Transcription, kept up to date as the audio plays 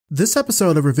This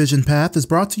episode of Revision Path is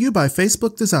brought to you by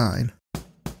Facebook Design.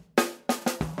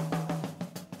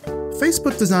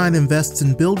 Facebook Design invests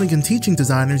in building and teaching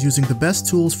designers using the best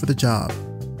tools for the job.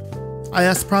 I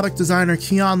asked product designer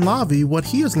Keon Lavi what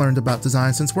he has learned about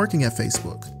design since working at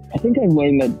Facebook. I think I've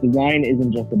learned that design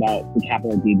isn't just about the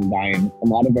capital D design. A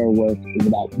lot of our work is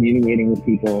about communicating with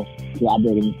people,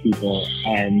 collaborating with people,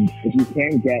 and if you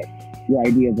can't get your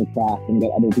ideas across and get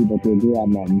other people to agree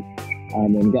on them,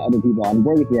 and get other people on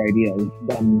board with your ideas,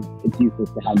 then it's useless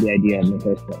to have the idea in the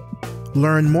first place.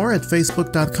 Learn more at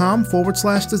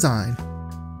facebook.com/design.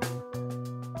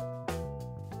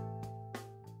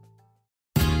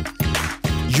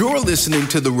 You're listening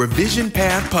to the Revision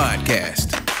Path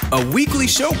Podcast, a weekly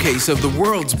showcase of the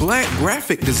world's Black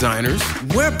graphic designers,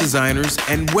 web designers,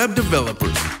 and web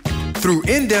developers. Through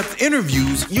in-depth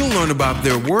interviews, you'll learn about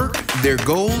their work, their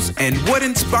goals, and what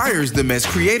inspires them as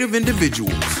creative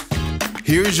individuals.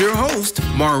 Here's your host,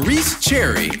 Maurice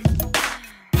Cherry.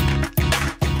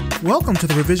 Welcome to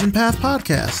the Revision Path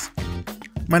Podcast.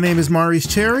 My name is Maurice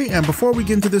Cherry, and before we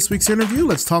get into this week's interview,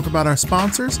 let's talk about our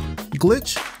sponsors,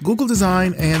 Glitch, Google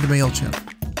Design, and MailChimp.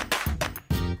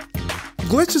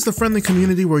 Glitch is the friendly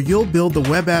community where you'll build the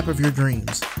web app of your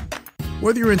dreams.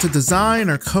 Whether you're into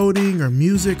design or coding or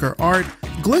music or art,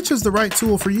 Glitch is the right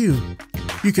tool for you.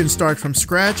 You can start from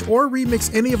scratch or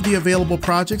remix any of the available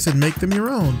projects and make them your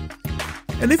own.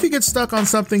 And if you get stuck on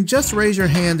something, just raise your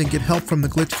hand and get help from the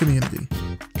Glitch community.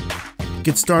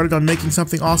 Get started on making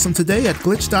something awesome today at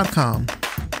glitch.com.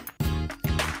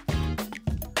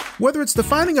 Whether it's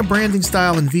defining a branding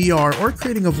style in VR or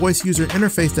creating a voice user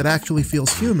interface that actually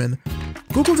feels human,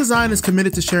 Google Design is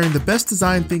committed to sharing the best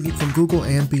design thinking from Google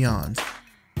and beyond.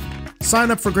 Sign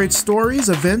up for great stories,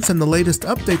 events, and the latest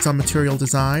updates on material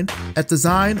design at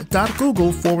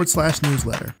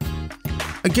design.google/newsletter.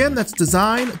 Again, that's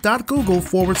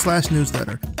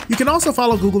design.google/newsletter. You can also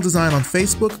follow Google Design on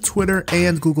Facebook, Twitter,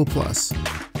 and Google+. Did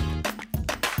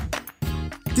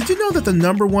you know that the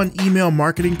 #1 email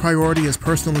marketing priority is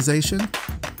personalization?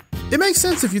 It makes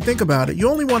sense if you think about it. You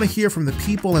only want to hear from the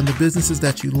people and the businesses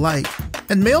that you like,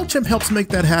 and MailChimp helps make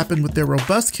that happen with their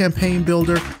robust campaign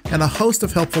builder and a host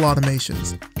of helpful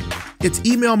automations. It's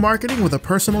email marketing with a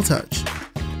personal touch.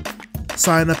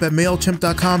 Sign up at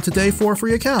MailChimp.com today for a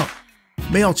free account.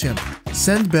 MailChimp.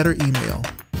 Send better email.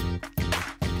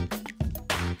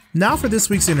 Now for this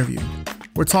week's interview.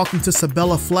 We're talking to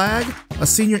Sabella Flagg, a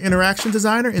senior interaction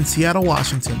designer in Seattle,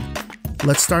 Washington.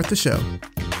 Let's start the show.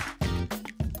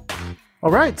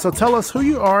 All right, so tell us who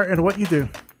you are and what you do.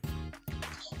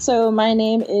 So my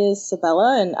name is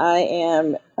Sabella, and I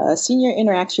am a senior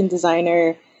interaction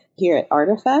designer here at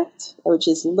Artefact, which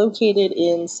is located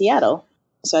in Seattle.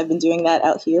 So I've been doing that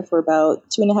out here for about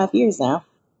 2.5 years now.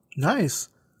 Nice.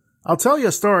 I'll tell you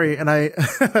a story, and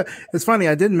it's funny,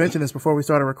 I didn't mention this before we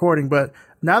started recording, but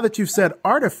now that you've said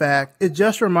Artefact, it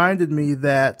just reminded me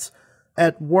that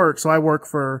at work, so I work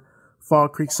for Fall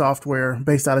Creek Software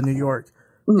based out of New York,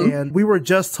 and we were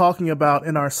just talking about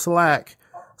in our Slack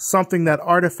something that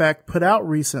Artefact put out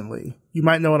recently. You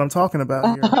might know what I'm talking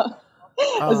about here.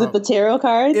 Was it the tarot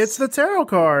cards? It's the tarot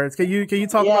cards. Can you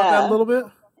talk about that a little bit?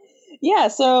 Yeah,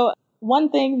 so one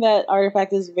thing that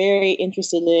Artefact is very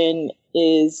interested in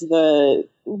is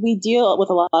we deal with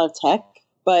a lot of tech,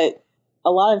 but a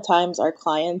lot of times our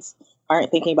clients aren't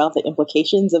thinking about the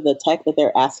implications of the tech that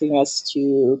they're asking us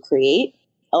to create.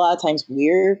 A lot of times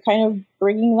we're kind of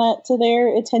bringing that to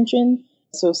their attention.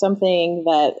 So something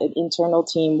that an internal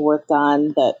team worked on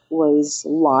that was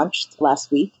launched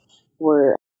last week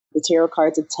were the tarot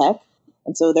cards of tech.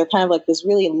 And so they're kind of like this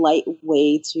really light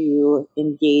way to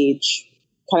engage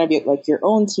kind of like your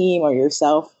own team or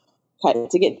yourself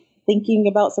to get thinking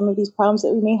about some of these problems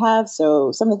that we may have.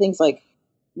 So some of the things like,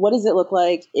 what does it look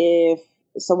like if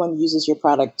someone uses your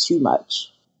product too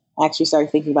much? I actually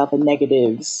started thinking about the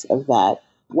negatives of that.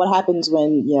 What happens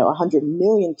when, 100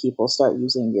 million people start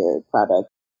using your product?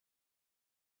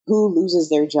 Who loses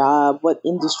their job? What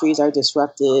industries are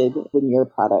disrupted when your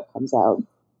product comes out?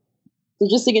 So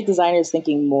just to get designers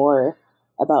thinking more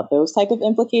about those type of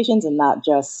implications and not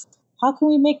just, how can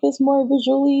we make this more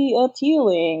visually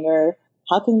appealing, or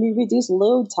how can we reduce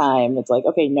load time? It's like,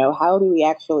 okay, no, how do we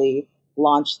actually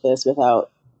launch this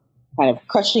without kind of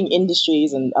crushing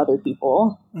industries and other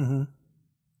people? Mm-hmm.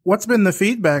 What's been the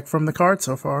feedback from the card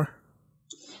so far?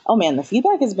 Oh man, the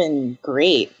feedback has been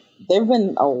great. There's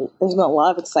been a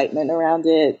lot of excitement around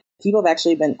it. People have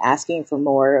actually been asking for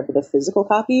more of the physical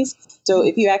copies. So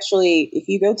if you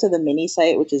go to the mini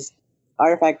site, which is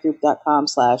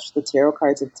artifactgroup.com/the tarot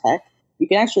cards of tech, you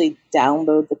can actually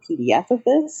download the PDF of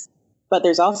this, but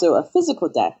there's also a physical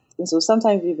deck And so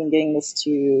sometimes we've been getting this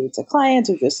to clients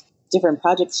or just different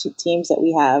project teams that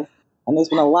we have. And there's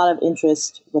been a lot of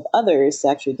interest with others to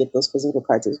actually get those physical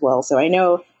cards as well. So I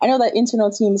know that internal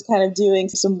team is kind of doing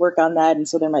some work on that. And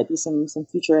so there might be some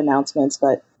future announcements,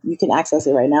 but you can access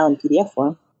it right now in PDF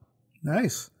form.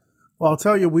 Nice. Well, I'll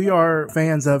tell you, we are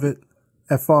fans of it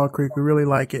at Fall Creek. We really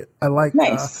like it. I like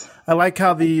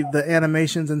how the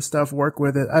animations and stuff work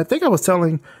with it. I think I was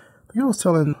telling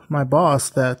my boss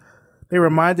that they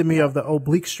reminded me of the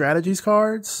Oblique Strategies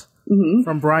cards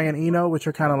from Brian Eno, which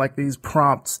are kind of like these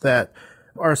prompts that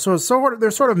are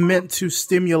they're sort of meant to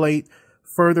stimulate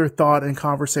further thought and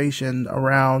conversation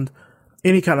around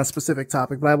any kind of specific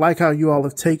topic. But I like how you all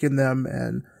have taken them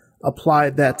and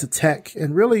applied that to tech,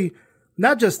 and really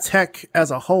not just tech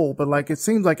as a whole, but like it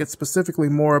seems like it's specifically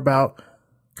more about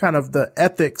kind of the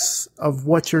ethics of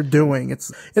what you're doing.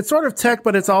 It's sort of tech,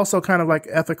 but it's also kind of like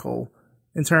ethical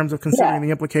in terms of considering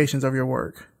the implications of your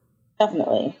work.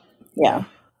 Definitely. Yeah.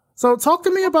 So talk to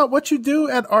me about what you do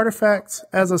at Artefact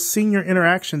as a senior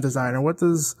interaction designer. What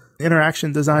does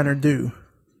interaction designer do?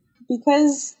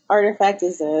 Because Artefact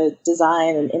is a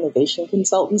design and innovation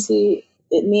consultancy,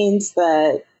 it means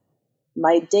that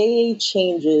my day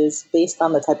changes based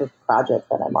on the type of project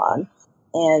that I'm on.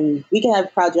 And we can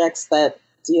have projects that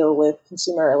deal with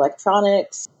consumer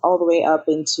electronics all the way up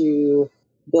into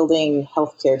building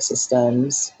healthcare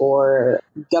systems or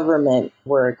government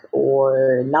work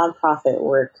or nonprofit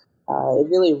work. It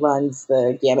really runs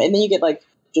the gamut. And then you get like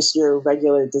just your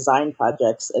regular design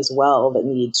projects as well that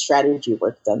need strategy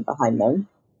work done behind them.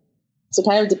 So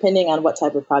kind of depending on what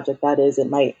type of project that is, it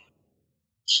might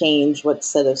change what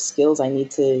set of skills I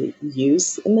need to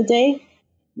use in the day.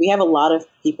 We have a lot of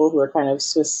people who are kind of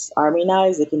Swiss Army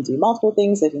knives. They can do multiple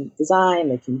things. They can design,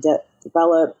 they can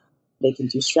develop, they can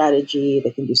do strategy,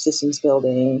 they can do systems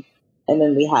building. And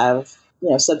then we have,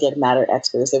 subject matter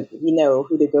experts that we know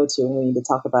who to go to when we need to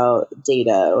talk about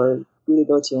data, or who to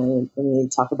go to when we need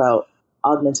to talk about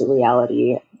augmented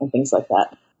reality and things like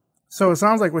that. So it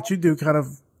sounds like what you do kind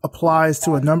of applies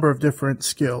to a number of different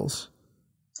skills.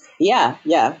 Yeah.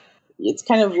 It's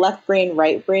kind of left brain,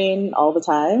 right brain all the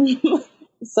time.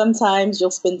 Sometimes you'll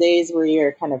spend days where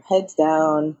you're kind of heads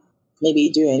down,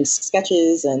 maybe doing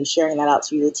sketches and sharing that out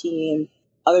to your team.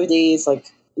 Other days, like,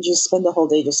 you just spend the whole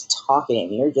day just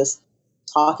talking. You're just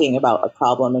talking about a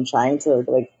problem and trying to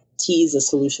like tease a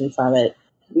solution from it.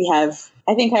 We have,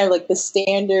 I think, kind of like the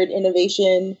standard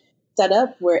innovation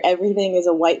setup where everything is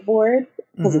a whiteboard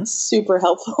because it's super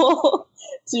helpful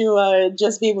to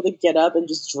just be able to get up and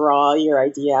just draw your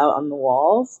idea out on the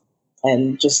walls,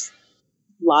 and just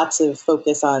lots of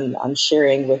focus on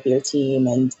sharing with your team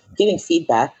and getting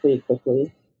feedback pretty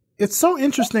quickly. It's so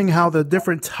interesting how the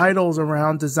different titles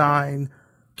around design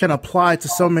can apply to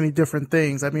so many different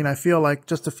things. I mean, I feel like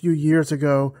just a few years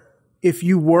ago, if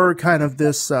you were kind of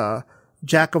this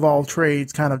jack of all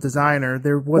trades kind of designer,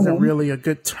 there wasn't really a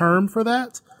good term for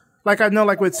that. Like, I know,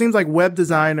 like, it seems like web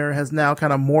designer has now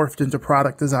kind of morphed into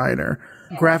product designer.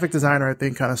 Graphic designer, I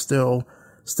think, kind of still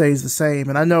stays the same.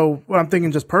 And I know, I'm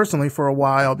thinking just personally for a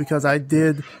while, because I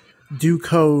did do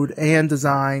code and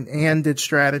design and did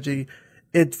strategy,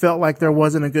 it felt like there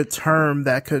wasn't a good term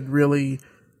that could really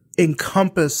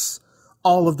encompass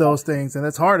all of those things. And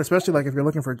it's hard, especially like if you're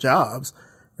looking for jobs.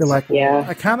 You're like, well,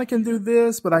 I kind of can do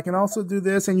this, but I can also do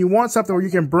this. And you want something where you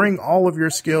can bring all of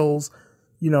your skills,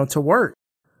 to work.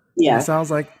 Yeah. It sounds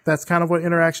like that's kind of what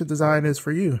interaction design is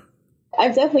for you.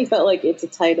 I've definitely felt like it's a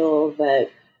title that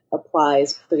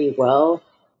applies pretty well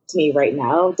to me right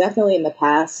now. Definitely in the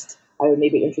past, I would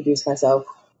maybe introduce myself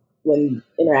when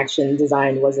interaction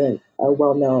design wasn't a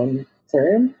well-known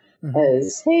term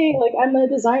as, hey, like, I'm a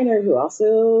designer who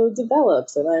also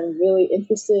develops, and I'm really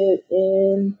interested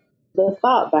in the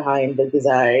thought behind the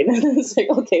design. It's like,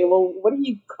 okay, well, what do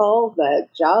you call that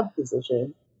job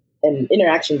position? And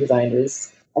interaction design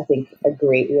is, I think, a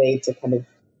great way to kind of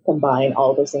combine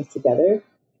all those things together.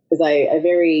 Because I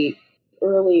very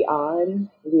early on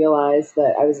realized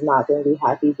that I was not going to be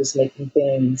happy just making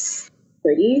things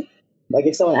pretty. Like,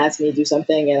 if someone asked me to do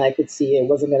something and I could see it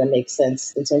wasn't going to make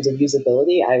sense in terms of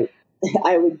usability,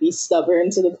 I would be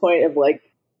stubborn to the point of like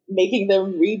making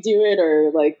them redo it,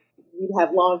 or like we'd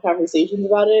have long conversations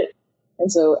about it. And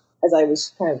so as I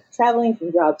was kind of traveling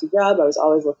from job to job, I was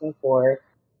always looking for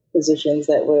positions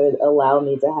that would allow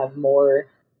me to have more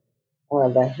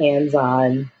of a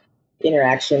hands-on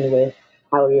interaction with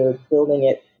how you're building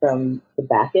it from the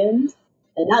back end,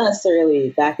 and not necessarily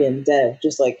back end dev,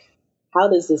 just like, how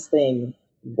does this thing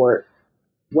work?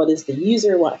 What does the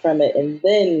user want from it? And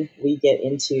then we get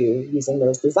into using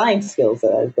those design skills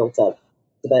that I've built up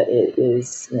so that it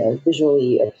is,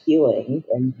 visually appealing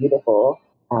and beautiful.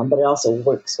 but it also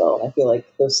works well. And I feel like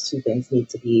those two things need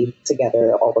to be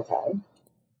together all the time.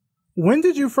 When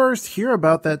did you first hear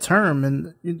about that term?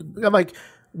 And like,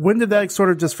 when did that sort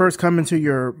of just first come into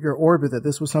your orbit that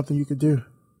this was something you could do?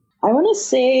 I want to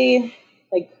say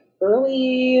like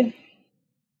early,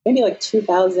 maybe like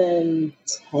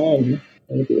 2010,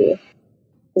 maybe.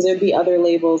 Because there'd be other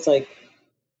labels like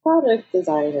product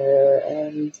designer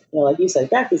and, like you said,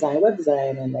 graphic design, web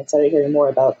design. And I started hearing more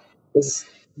about this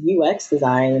UX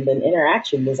design and then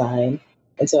interaction design.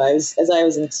 And so as I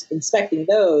was inspecting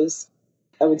those,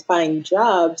 I would find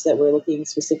jobs that were looking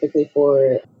specifically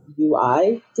for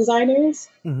UI designers.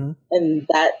 Mm-hmm. And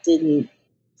that didn't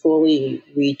fully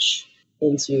reach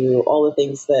into all the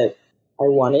things that I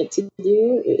wanted to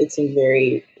do. It's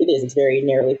very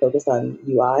narrowly focused on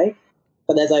UI.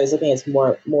 But as I was looking at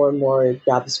more and more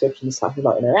job descriptions talking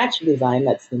about interaction design,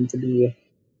 that seemed to be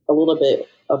a little bit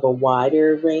of a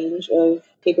wider range of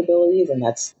capabilities. And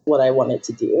that's what I wanted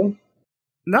to do.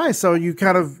 Nice. So you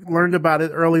kind of learned about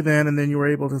it early then, and then you were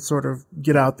able to sort of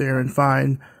get out there and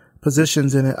find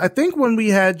positions in it. I think when we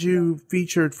had you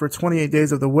featured for 28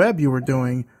 Days of the Web, you were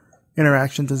doing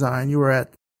interaction design. You were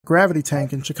at Gravity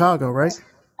Tank in Chicago, right?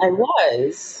 I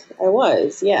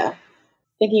was, yeah.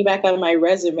 Thinking back on my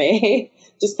resume,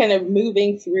 just kind of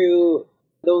moving through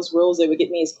those roles that would get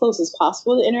me as close as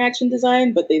possible to interaction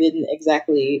design, but they didn't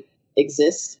exactly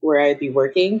exist where I'd be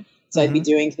working. So I'd be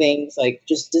doing things like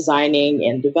just designing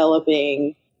and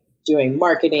developing, doing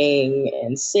marketing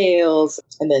and sales,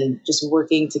 and then just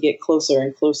working to get closer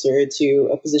and closer to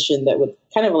a position that would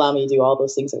kind of allow me to do all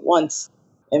those things at once.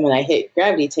 And when I hit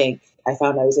Gravity Tank, I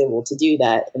found I was able to do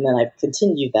that. And then I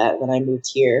continued that when I moved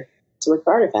here to work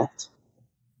for Artefact.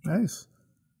 Nice.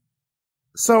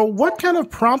 So what kind of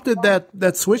prompted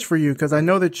that switch for you? Because I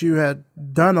know that you had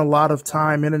done a lot of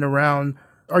time in and around.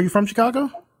 Are you from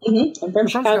Chicago? Mm-hmm. I'm from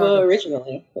Chicago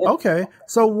originally. Yeah. Okay.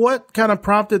 So what kind of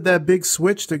prompted that big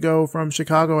switch to go from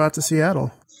Chicago out to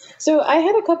Seattle? So I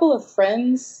had a couple of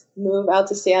friends move out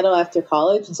to Seattle after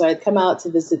college. And so I'd come out to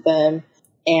visit them.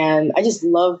 And I just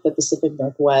love the Pacific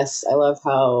Northwest. I love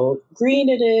how green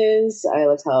it is. I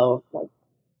love how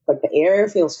like the air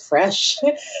feels fresh.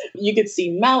 You could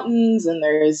see mountains and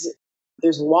there's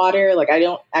water. Like I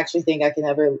don't actually think I can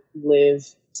ever live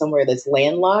somewhere that's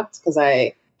landlocked because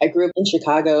I grew up in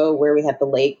Chicago where we had the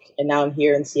lake, and now I'm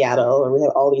here in Seattle where we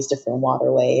have all these different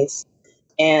waterways.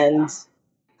 And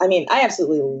I mean, I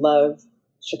absolutely love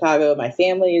Chicago. My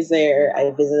family is there.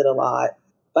 I visit a lot,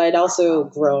 but I'd also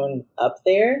grown up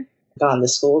there, gone to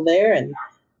school there. And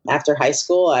after high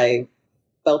school, I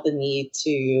felt the need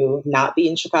to not be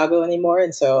in Chicago anymore.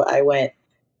 And so I went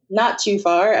not too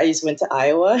far. I just went to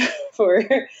Iowa for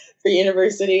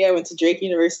university. I went to Drake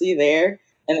University there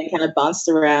and then kind of bounced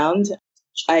around.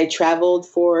 I traveled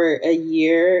for a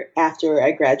year after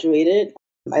I graduated.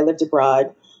 I lived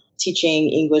abroad teaching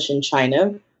English in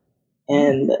China.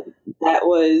 And that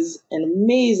was an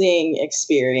amazing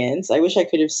experience. I wish I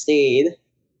could have stayed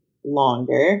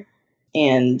longer.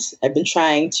 And I've been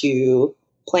trying to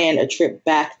plan a trip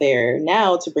back there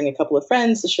now to bring a couple of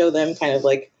friends to show them kind of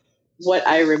like what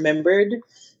I remembered.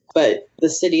 But the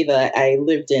city that I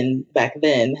lived in back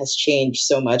then has changed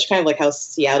so much, kind of like how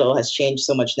Seattle has changed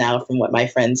so much now from what my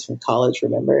friends from college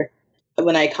remember.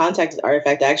 When I contacted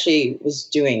Artefact, I actually was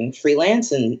doing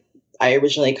freelance, and I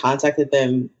originally contacted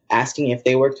them asking if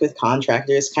they worked with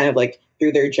contractors, kind of like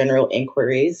through their general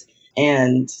inquiries.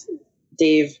 And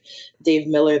Dave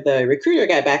Miller, the recruiter,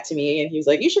 got back to me and he was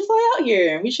like, you should fly out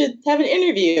here and we should have an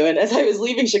interview. And as I was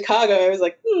leaving Chicago, I was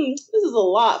like, this is a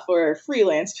lot for a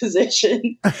freelance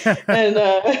position. And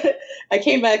I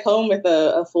came back home with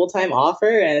a full-time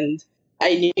offer, and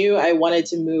I knew I wanted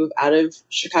to move out of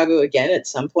Chicago again at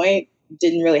some point.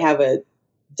 Didn't really have a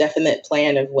definite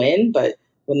plan of when, but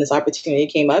when this opportunity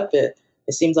came up, it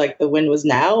seems like the when was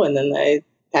now. And then I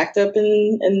packed up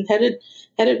and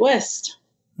headed west.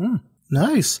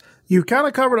 Nice. You kind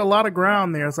of covered a lot of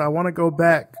ground there, so I want to go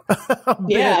back.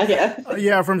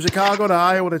 Yeah, from Chicago to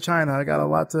Iowa to China. I got a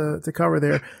lot to cover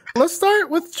there. Let's start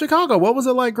with Chicago. What was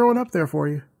it like growing up there for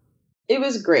you? It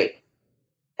was great.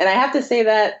 And I have to say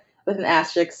that with an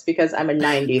asterisk because I'm a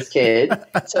 90s kid.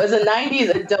 So as a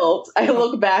 90s adult, I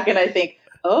look back and I think,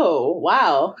 oh,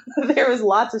 wow, there was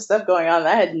lots of stuff going on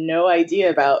that I had no idea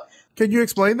about. Can you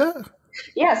explain that?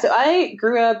 Yeah, so I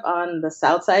grew up on the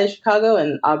south side of Chicago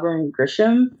in Auburn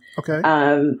Grisham. Okay.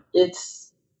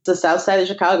 It's the south side of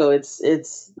Chicago.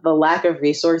 It's the lack of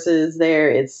resources there.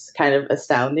 It's kind of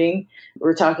astounding.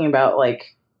 We're talking about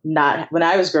like not when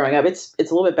I was growing up. It's a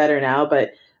little bit better now,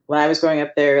 but when I was growing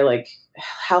up there, like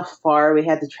how far we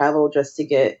had to travel just to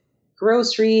get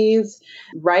groceries,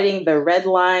 riding the red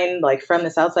line, like from the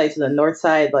south side to the north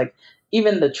side, like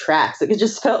even the tracks. Like it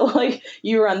just felt like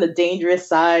you were on the dangerous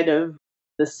side of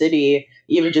the city,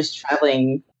 even just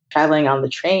traveling on the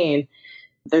train.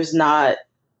 There's not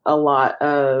a lot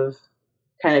of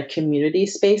kind of community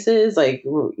spaces. Like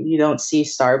you don't see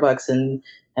Starbucks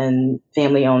and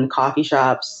family-owned coffee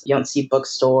shops. You don't see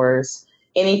bookstores.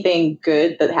 Anything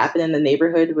good that happened in the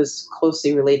neighborhood was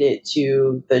closely related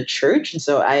to the church. And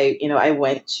so I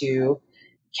went to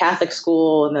Catholic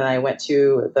school, and then I went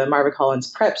to the Margaret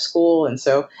Collins Prep School. And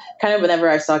so kind of whenever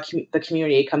I saw the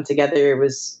community come together, it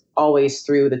was always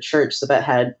through the church. So that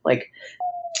had like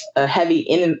a heavy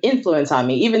influence on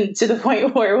me, even to the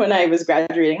point where when I was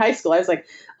graduating high school, I was like,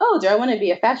 oh, do I want to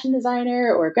be a fashion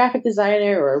designer or a graphic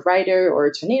designer or a writer or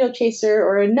a tornado chaser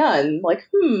or a nun? Like,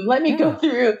 let me go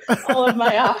through all of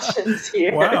my options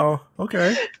here. Wow.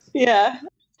 Okay. Yeah.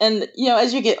 And,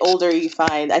 as you get older, you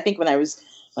find, I think when I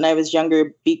was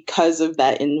younger, because of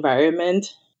that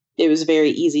environment, it was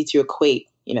very easy to equate,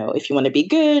 if you want to be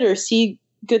good or see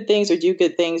good things or do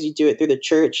good things, you do it through the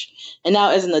church. And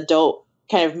now as an adult,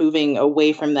 kind of moving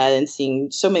away from that and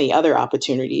seeing so many other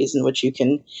opportunities in which you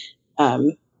can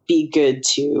be good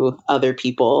to other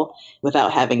people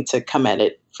without having to come at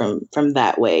it from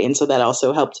that way. And so that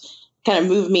also helped kind of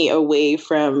move me away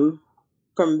from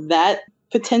that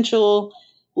potential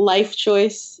life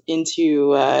choice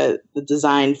into the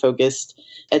design focused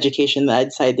education that I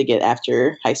decided to get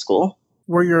after high school.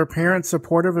 Were your parents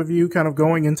supportive of you kind of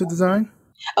going into design?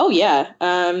 Oh, yeah.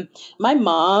 My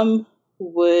mom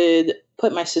would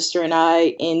put my sister and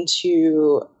I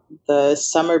into the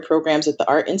summer programs at the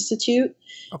Art Institute.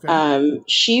 Okay.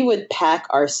 She would pack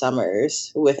our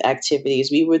summers with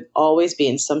activities. We would always be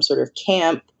in some sort of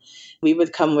camp. We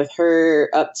would come with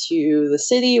her up to the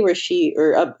city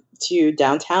or up to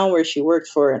downtown where she worked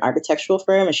for an architectural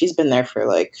firm. And she's been there for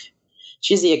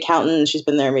she's the accountant. She's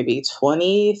been there maybe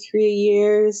 23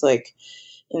 years, like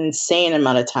insane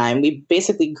amount of time. We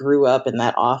basically grew up in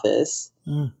that office.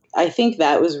 I think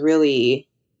that was really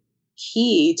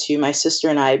key to my sister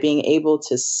and I being able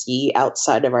to see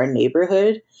outside of our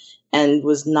neighborhood, and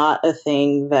was not a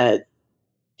thing that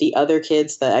the other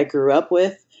kids that I grew up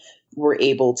with were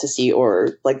able to see,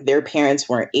 or like their parents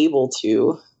weren't able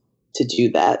to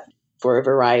do that for a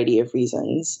variety of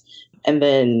reasons. And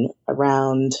then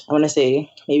around, I want to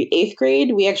say maybe 8th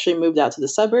grade, we actually moved out to the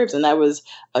suburbs, and that was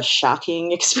a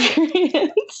shocking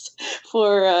experience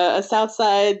for a South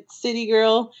Side city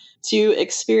girl to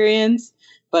experience,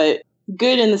 but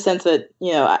good in the sense that,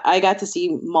 I got to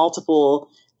see multiple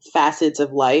facets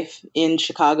of life in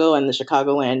Chicago and the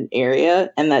Chicagoland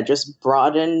area, and that just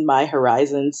broadened my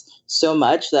horizons so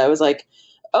much that I was like,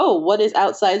 oh, what is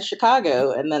outside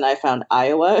Chicago? And then I found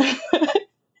Iowa.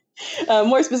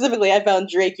 More specifically, I found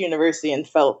Drake University and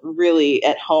felt really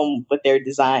at home with their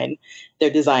design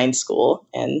school.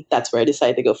 And that's where I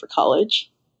decided to go for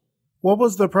college. What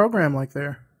was the program like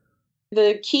there?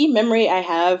 The key memory I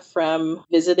have from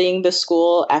visiting the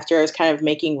school after I was kind of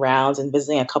making rounds and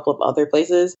visiting a couple of other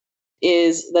places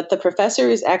is that the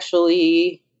professors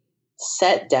actually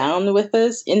sat down with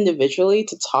us individually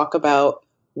to talk about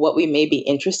what we may be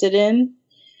interested in.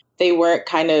 They weren't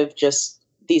kind of just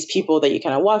these people that you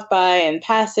kind of walk by and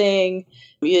passing.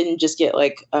 You didn't just get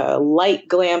like a light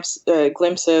glimpse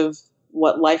of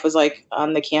what life was like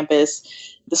on the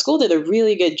campus. The school did a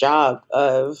really good job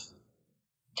of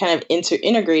kind of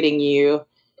integrating you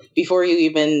before you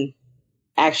even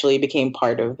actually became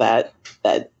part of that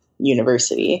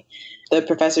university. The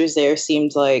professors there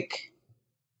seemed like,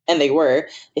 and they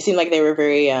seemed like they were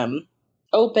very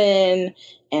open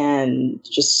and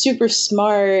just super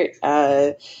smart.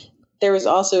 There was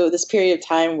also this period of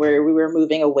time where we were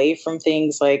moving away from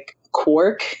things like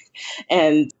Quark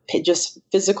and just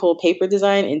physical paper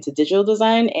design into digital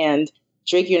design. And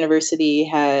Drake University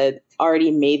had already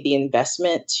made the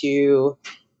investment to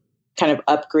kind of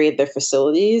upgrade their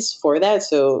facilities for that.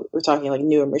 So we're talking like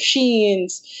newer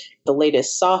machines, the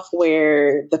latest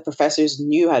software. The professors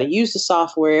knew how to use the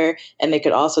software, and they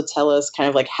could also tell us kind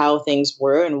of like how things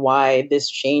were and why this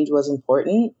change was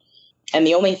important. And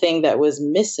the only thing that was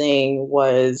missing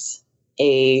was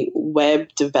a web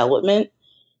development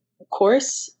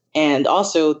course, and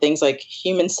also things like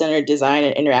human-centered design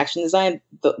and interaction design.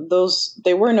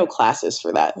 There were no classes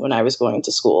for that when I was going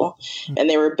to school. And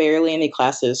there were barely any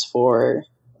classes for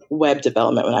web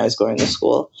development when I was going to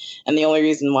school. And the only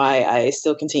reason why I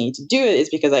still continue to do it is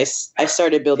because I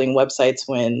started building websites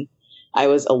when I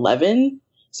was 11.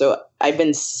 So I've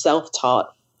been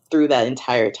self-taught through that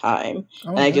entire time.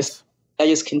 And I I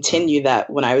just continued that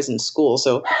when I was in school.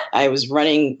 So I was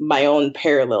running my own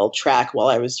parallel track while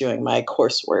I was doing my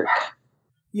coursework.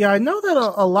 Yeah, I know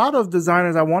that a lot of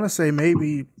designers, I want to say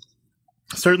maybe,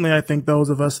 certainly I think those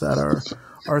of us that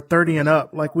are 30 and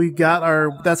up, like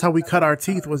that's how we cut our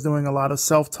teeth, was doing a lot of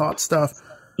self-taught stuff.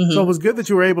 Mm-hmm. So it was good that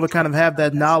you were able to kind of have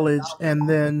that knowledge, and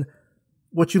then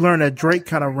what you learned at Drake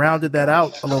kind of rounded that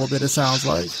out a little bit, it sounds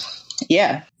like.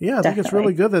 Yeah. Yeah, I think it's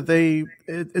really good that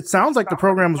it sounds like the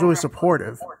program was really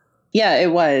supportive. Yeah,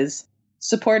 it was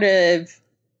supportive,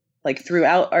 like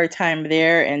throughout our time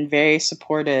there, and very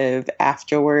supportive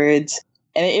afterwards.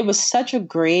 And it was such a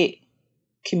great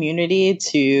community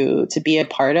to be a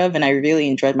part of, and I really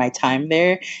enjoyed my time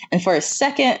there. And for a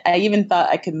second, I even thought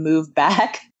I could move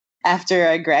back after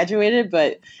I graduated,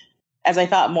 but as I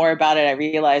thought more about it, I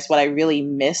realized what I really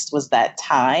missed was that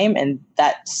time and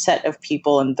that set of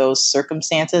people and those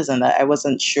circumstances, and that I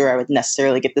wasn't sure I would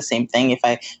necessarily get the same thing if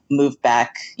I moved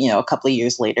back, a couple of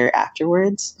years later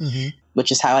afterwards,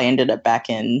 which is how I ended up back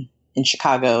in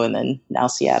Chicago and then now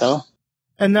Seattle.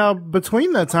 And now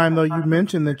between that time, though, you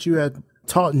mentioned that you had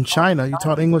taught in China. You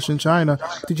taught English in China.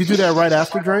 Did you do that right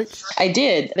after Drake? I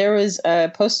did. There was a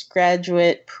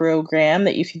postgraduate program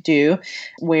that you could do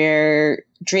where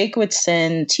Drake would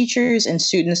send teachers and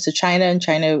students to China, and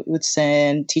China would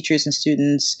send teachers and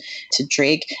students to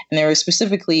Drake. And there were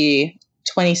specifically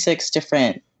 26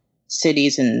 different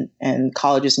cities and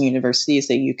colleges and universities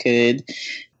that you could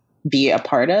be a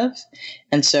part of.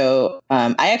 And so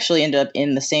I actually ended up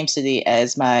in the same city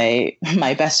as my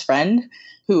best friend,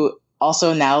 who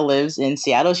also now lives in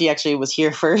Seattle. She actually was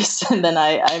here first, and then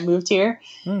I moved here.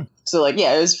 So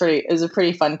it was a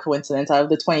pretty fun coincidence. Out of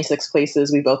the 26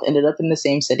 places, we both ended up in the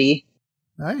same city.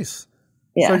 Nice.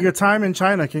 Yeah. So your time in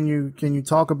China, can you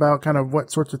talk about kind of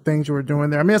what sorts of things you were doing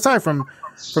there? I mean, aside from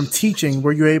teaching,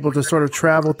 were you able to sort of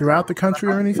travel throughout the country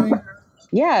or anything?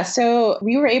 Yeah, so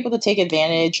we were able to take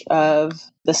advantage of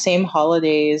the same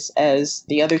holidays as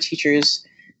the other teachers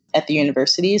at the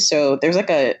university. So there's like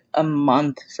a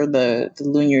month for the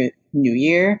Lunar New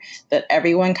Year that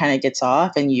everyone kind of gets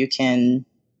off, and you can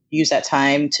use that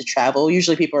time to travel.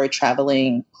 Usually people are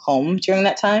traveling home during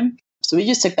that time. So we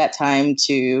just took that time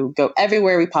to go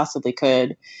everywhere we possibly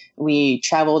could. We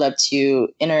traveled up to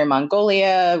Inner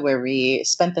Mongolia, where we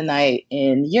spent the night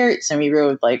in yurts, and we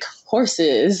rode like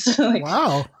horses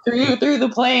wow. through the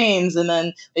plains. And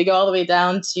then we go all the way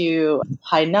down to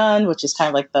Hainan, which is kind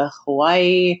of like the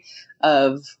Hawaii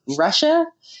of Russia.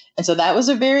 And so that was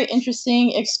a very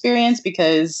interesting experience,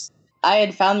 because I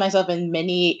had found myself in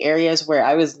many areas where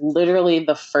I was literally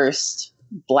the first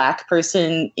Black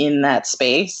person in that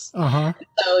space.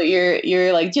 So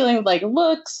you're like dealing with like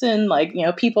looks, and like,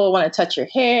 people want to touch your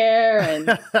hair,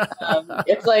 and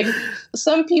it's like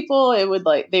some people, it would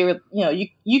like, they would,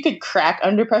 you could crack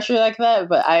under pressure like that,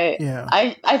 but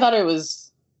I thought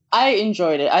I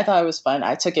enjoyed it. I thought it was fun.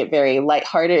 I took it very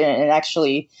lighthearted, and it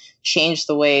actually changed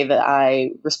the way that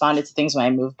I responded to things when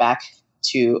I moved back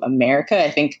to America. I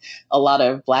think a lot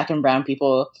of Black and brown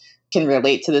people can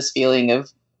relate to this feeling of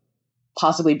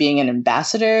possibly being an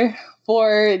ambassador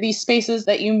for these spaces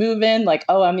that you move in. Like,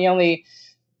 oh, I'm the only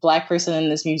Black person in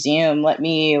this museum. Let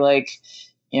me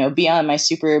be on my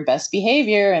super best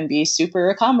behavior and be super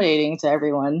accommodating to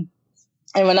everyone.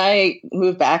 And when I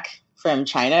moved back from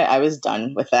China, I was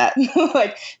done with that.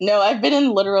 No, I've been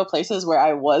in literal places where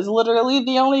I was literally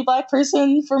the only Black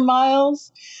person for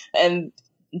miles. And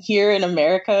here in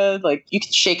America, like, you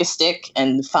can shake a stick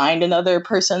and find another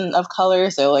person of color.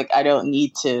 So I don't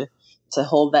need to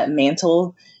hold that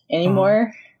mantle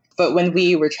anymore. But when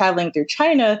we were traveling through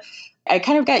China, I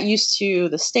kind of got used to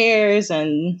the stares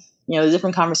and, the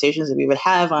different conversations that we would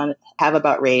have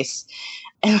about race.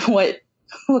 And what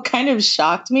kind of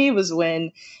shocked me was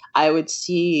when I would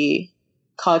see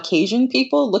Caucasian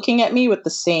people looking at me with the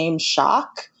same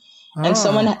shock. And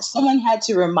someone had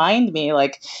to remind me,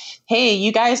 like, hey,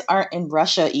 you guys aren't in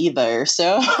Russia either.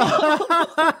 So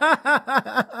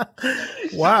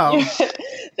wow.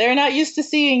 They're not used to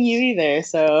seeing you either.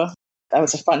 So that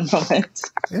was a fun moment.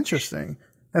 Interesting.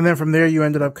 And then from there, you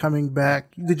ended up coming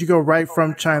back. Did you go right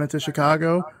from China to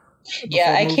Chicago?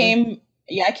 Yeah, I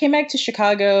came back to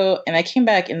Chicago, and I came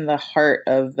back in the heart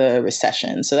of the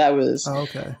recession. So that was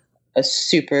a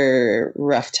super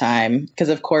rough time, because,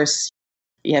 of course,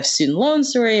 you have student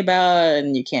loans to worry about,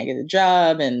 and you can't get a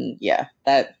job. And yeah,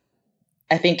 that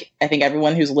I think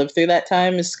everyone who's lived through that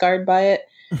time is scarred by it.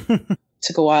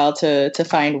 Took a while to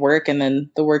find work, and then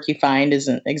the work you find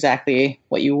isn't exactly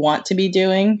what you want to be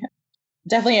doing.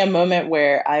 Definitely a moment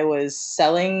where I was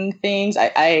selling things.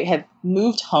 I had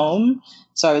moved home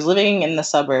So I was living in the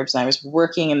suburbs and I was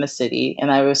working in the city,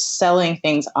 and I was selling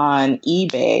things on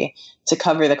eBay to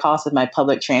cover the cost of my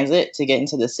public transit to get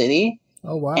into the city.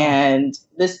 Oh, wow. And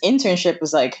this internship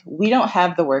was like, we don't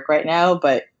have the work right now,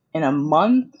 but in a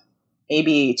month,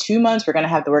 maybe 2 months, we're going to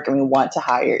have the work and we want to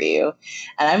hire you.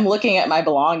 And I'm looking at my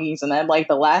belongings and I'm like,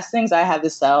 the last things I have to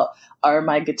sell are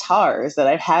my guitars that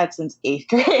I've had since 8th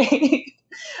grade.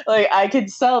 Like, I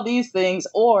could sell these things,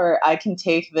 or I can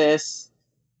take this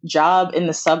job in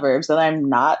the suburbs that I'm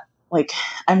not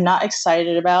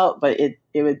excited about, but it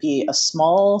would be a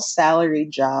small salary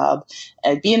job.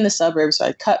 I'd be in the suburbs, so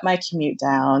I'd cut my commute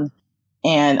down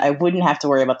and I wouldn't have to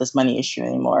worry about this money issue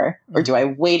anymore. Or do I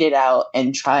wait it out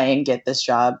and try and get this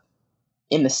job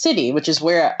in the city, which is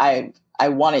where I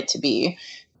want it to be.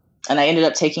 And I ended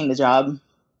up taking the job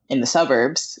in the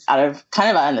suburbs out of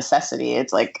necessity.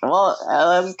 It's like, well,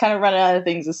 I'm kind of running out of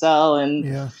things to sell,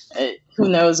 and who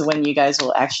knows when you guys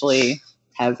will actually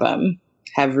have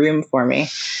room for me.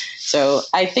 So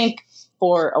I think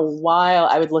for a while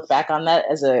I would look back on that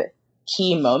as a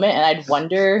key moment, and I'd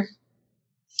wonder,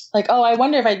 like, oh, I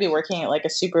wonder if I'd be working at like a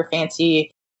super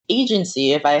fancy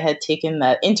agency if I had taken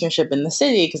that internship in the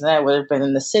city, because then I would have been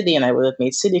in the city and I would have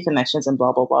made city connections and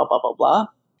blah, blah, blah, blah, blah, blah.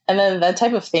 And then that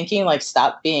type of thinking like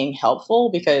stopped being helpful,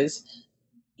 because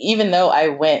even though I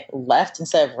went left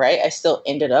instead of right, I still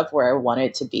ended up where I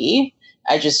wanted to be.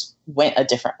 I just went a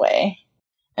different way.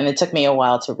 And it took me a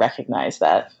while to recognize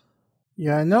that.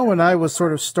 Yeah, I know when I was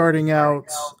sort of starting out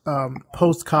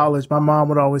post-college, my mom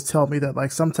would always tell me that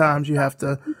like sometimes you have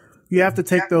to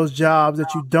take those jobs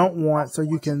that you don't want so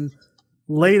you can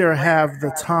later have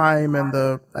the time and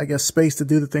the, I guess, space to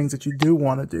do the things that you do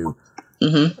want to do.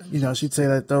 Mm-hmm. You know, she'd say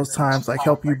that those times like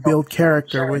help you build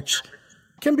character, which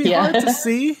can be hard to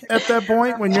see at that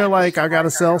point when you're like, I got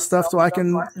to sell stuff so I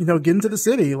can, get into the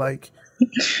city. Like,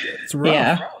 it's rough.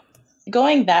 Yeah.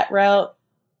 Going that route,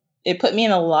 it put me in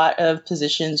a lot of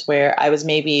positions where I was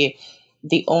maybe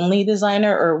the only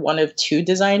designer or one of two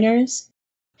designers.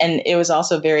 And it was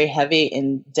also very heavy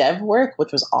in dev work,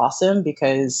 which was awesome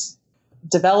because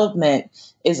development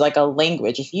is like a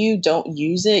language. If you don't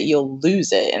use it, you'll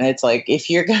lose it. And it's like, if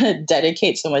you're going to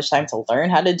dedicate so much time to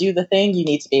learn how to do the thing, you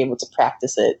need to be able to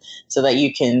practice it so that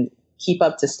you can keep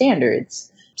up to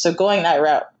standards. So going that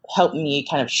route helped me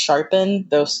kind of sharpen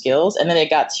those skills. And then it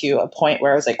got to a point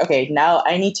where I was like, okay, now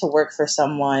I need to work for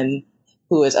someone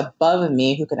who is above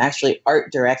me, who can actually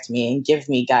art direct me and give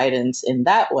me guidance in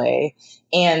that way.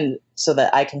 And so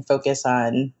that I can focus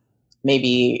on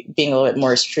maybe being a little bit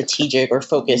more strategic or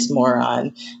focus more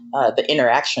on the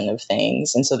interaction of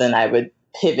things. And so then I would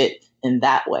pivot in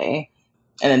that way.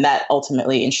 And then that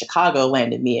ultimately in Chicago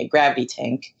landed me at Gravity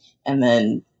Tank, and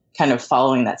then kind of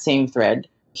following that same thread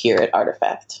here at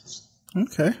Artefact.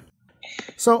 Okay.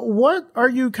 So what are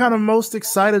you kind of most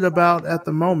excited about at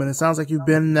the moment? It sounds like you've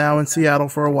been now in Seattle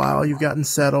for a while. You've gotten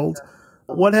settled.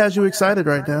 What has you excited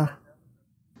right now?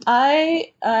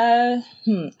 I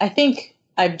think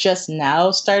I've just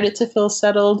now started to feel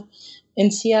settled in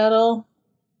Seattle.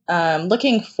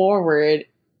 Looking forward,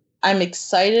 I'm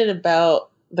excited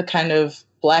about the kind of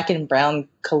Black and brown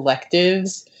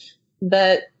collectives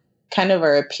that kind of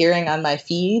are appearing on my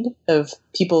feed, of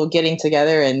people getting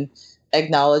together and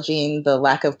acknowledging the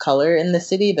lack of color in the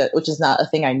city, which is not a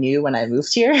thing I knew when I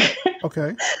moved here.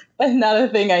 Okay. And not a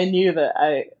thing I knew that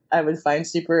I would find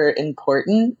super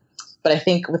important. But I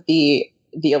think with the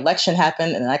election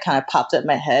happened, and I kind of popped up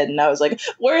my head, and I was like,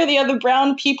 where are the other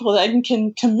brown people that I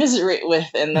can commiserate with?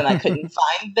 And then I couldn't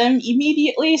find them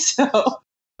immediately. So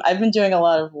I've been doing a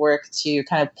lot of work to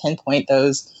kind of pinpoint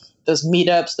those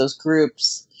meetups, those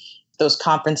groups, those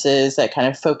conferences that kind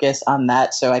of focus on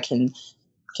that, so I can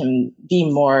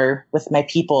be more with my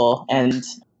people and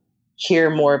hear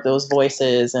more of those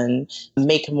voices and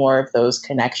make more of those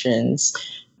connections.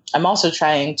 I'm also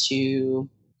trying to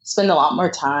spend a lot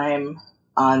more time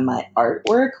on my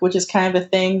artwork, which is kind of a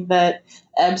thing that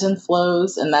ebbs and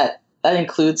flows, and that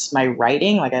includes my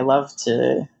writing. Like, I love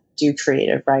to do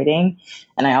creative writing,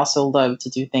 and I also love to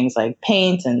do things like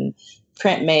paint and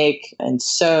print make and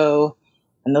sew,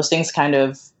 and those things kind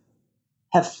of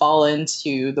have fallen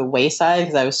to the wayside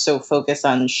because I was so focused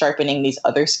on sharpening these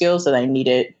other skills that I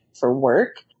needed for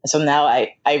work. So now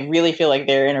I really feel like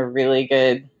they're in a really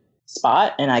good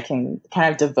spot, and I can kind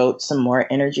of devote some more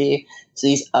energy to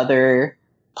these other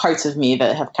parts of me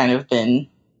that have kind of been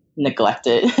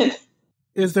neglected.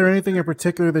 Is there anything in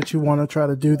particular that you want to try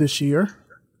to do this year?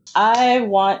 I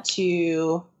want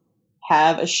to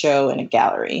have a show in a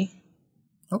gallery.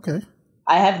 Okay.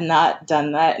 I have not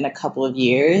done that in a couple of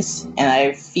years, and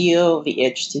I feel the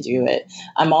itch to do it.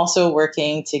 I'm also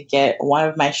working to get one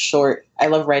of my I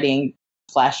love writing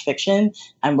flash fiction.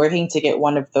 I'm working to get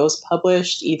one of those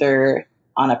published either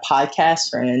on a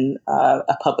podcast or in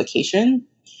a publication.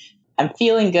 I'm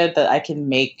feeling good that I can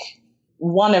make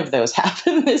one of those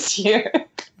happen this year.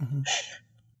 Mm-hmm.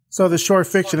 So the short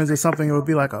fiction, is it something that would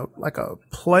be like a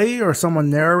play or someone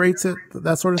narrates it,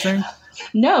 that sort of thing?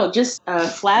 No, just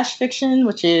flash fiction,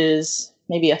 which is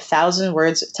maybe 1,000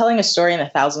 words, telling a story in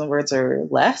 1,000 words or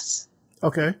less.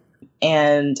 Okay.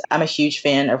 And I'm a huge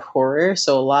fan of horror,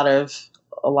 so a lot of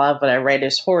what I write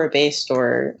is horror based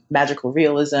or magical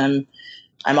realism.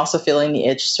 I'm also feeling the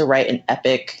itch to write an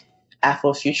epic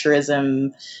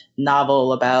Afrofuturism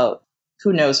novel about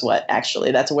who knows what,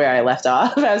 actually. That's where I left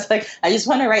off. I was like, I just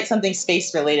want to write something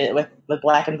space related with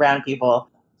Black and brown people.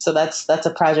 So that's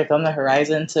a project on the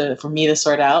horizon for me to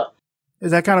sort out. Is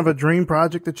that kind of a dream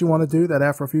project that you want to do, that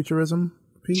Afrofuturism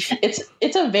piece?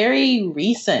 It's a very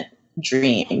recent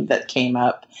dream that came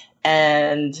up.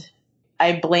 And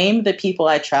I blame the people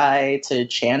I try to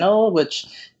channel, which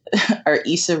are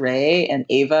Issa Rae and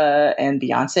Ava and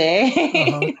Beyonce.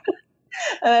 Uh-huh.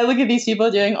 And I look at these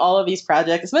people doing all of these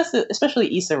projects,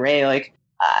 especially Issa Rae. Like,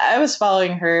 I was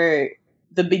following her,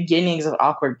 the beginnings of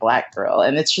Awkward Black Girl,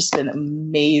 and it's just been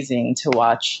amazing to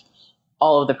watch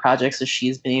all of the projects that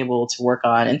she's been able to work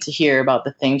on and to hear about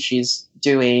the things she's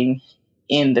doing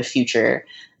in the future.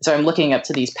 So I'm looking up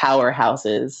to these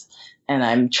powerhouses, and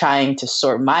I'm trying to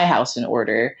sort my house in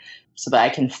order so that I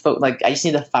can I just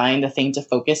need to find the thing to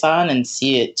focus on and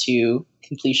see it to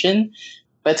completion.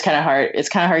 But it's kind of hard. It's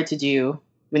kind of hard to do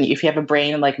if you have a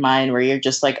brain like mine, where you're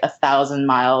just like 1,000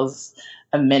 miles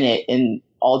a minute in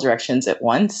all directions at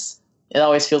once. It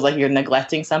always feels like you're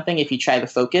neglecting something if you try to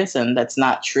focus, and that's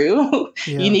not true.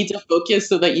 Yeah. You need to focus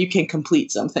so that you can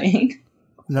complete something.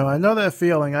 No, I know that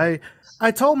feeling.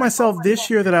 I told myself this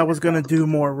year that I was going to do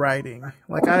more writing.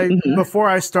 Like before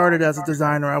I started as a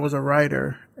designer, I was a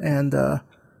writer, and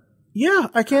yeah,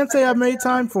 I can't say I've made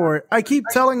time for it. I keep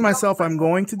telling myself I'm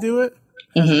going to do it.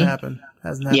 Hasn't happened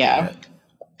yet.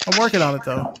 I'm working on it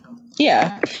though.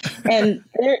 Yeah. And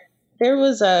there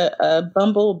was a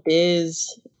Bumble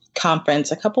Biz conference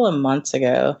a couple of months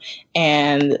ago,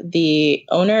 and the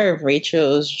owner of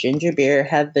Rachel's Ginger Beer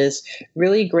had this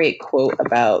really great quote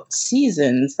about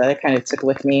seasons that I kind of took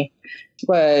with me.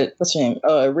 But what's her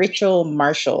name? Rachel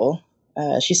Marshall.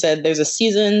 She said, "There's a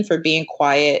season for being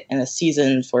quiet and a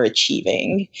season for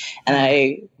achieving." And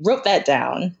I wrote that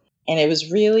down, and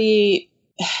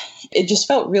it just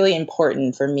felt really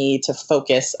important for me to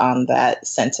focus on that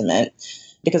sentiment,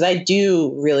 because I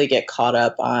do really get caught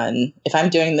up on, if I'm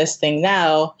doing this thing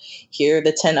now, here are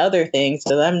the 10 other things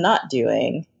that I'm not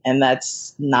doing. And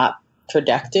that's not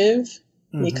productive,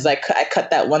 because I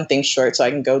cut that one thing short so I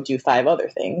can go do 5 other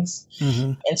things.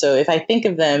 Mm-hmm. And so if I think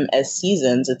of them as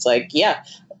seasons, it's like, yeah,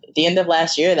 at the end of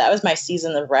last year, that was my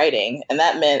season of writing. And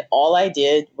that meant all I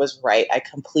did was write. I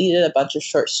completed a bunch of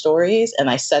short stories, and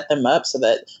I set them up so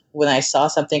that when I saw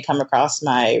something come across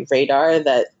my radar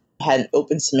that had an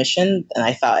open submission and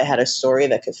I thought I had a story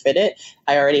that could fit it,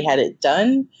 I already had it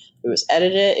done. It was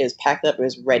edited, it was packed up, it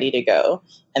was ready to go.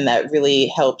 And that really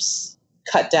helps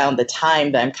cut down the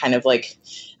time that I'm kind of like,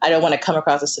 I don't want to come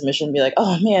across a submission and be like,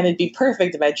 oh man, it'd be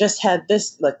perfect if I just had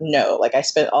this. Like, no, like I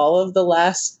spent all of the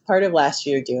last part of last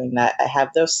year doing that. I have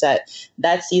those set.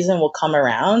 That season will come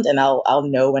around and I'll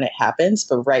know when it happens.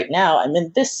 But right now I'm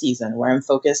in this season where I'm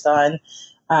focused on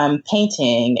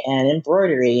painting and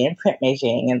embroidery and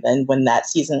printmaking. And then when that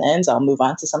season ends, I'll move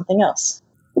on to something else.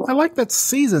 I like that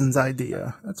seasons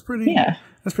idea. That's pretty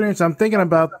interesting. I'm thinking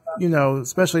about,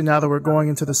 especially now that we're going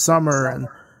into the summer, and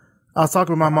I was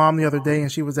talking with my mom the other day,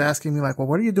 and she was asking me like, well,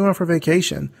 what are you doing for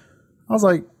vacation? I was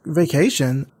like,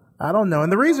 vacation? I don't know.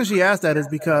 And the reason she asked that is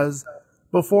because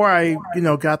before I,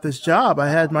 got this job, I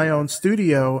had my own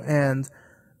studio, and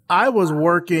I was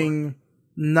working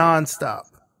nonstop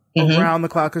around the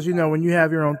clock. Cause when you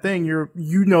have your own thing,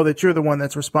 you know that you're the one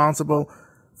that's responsible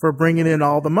for bringing in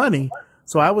all the money.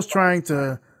 So I was trying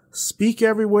to speak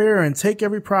everywhere and take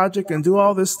every project and do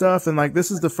all this stuff. And like,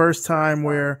 this is the first time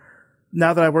where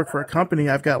now that I work for a company,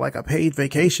 I've got like a paid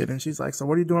vacation. And she's like, so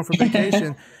what are you doing for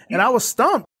vacation? And I was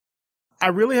stumped. I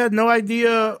really had no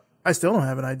idea. I still don't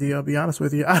have an idea. I'll be honest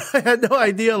with you. I had no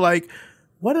idea, like,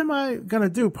 what am I going to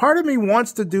do? Part of me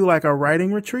wants to do like a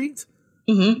writing retreat.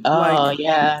 Mm-hmm. Oh,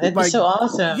 yeah. That'd be so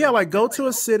awesome. Yeah. Like go to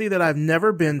a city that I've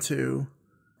never been to.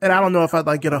 And I don't know if I'd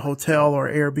like get a hotel or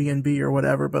Airbnb or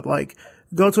whatever, but like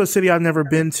go to a city I've never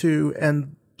been to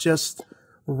and just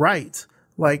write.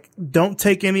 Like don't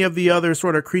take any of the other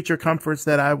sort of creature comforts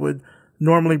that I would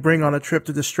normally bring on a trip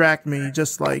to distract me.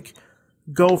 Just like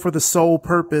go for the sole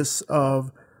purpose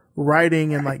of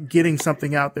writing and like getting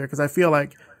something out there. Cause I feel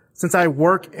like since I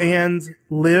work and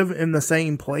live in the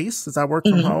same place, since I work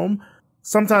from home,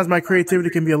 sometimes my creativity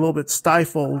can be a little bit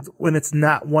stifled when it's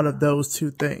not one of those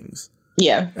two things.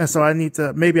 Yeah. And so I need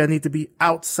to be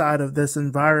outside of this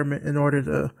environment in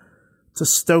order to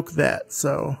stoke that.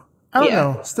 So I don't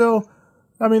know. Still,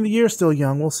 I mean, the year's still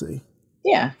young. We'll see.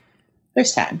 Yeah.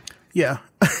 There's time. Yeah.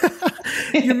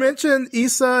 You mentioned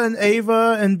Issa and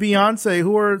Ava and Beyonce.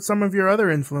 Who are some of your other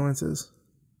influences?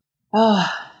 Oh,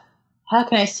 how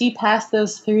can I see past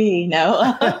those three?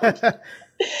 No.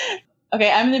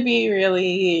 Okay, I'm going to be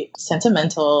really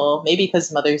sentimental, maybe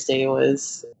because Mother's Day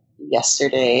was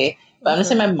yesterday, but I'm going to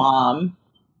say my mom,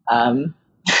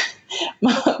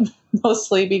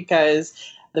 mostly because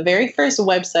the very first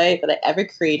website that I ever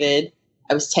created,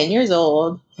 I was 10 years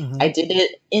old. I did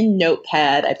it in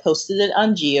Notepad. I posted it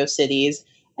on GeoCities.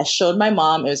 I showed my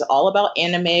mom. It was all about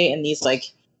anime and these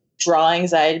like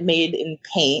drawings I had made in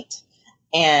paint,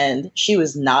 and she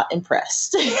was not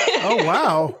impressed. Oh,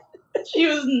 wow. She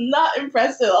was not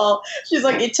impressed at all. She's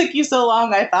like, it took you so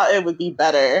long, I thought it would be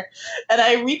better. And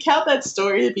I recount that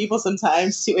story to people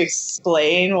sometimes to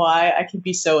explain why I can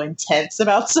be so intense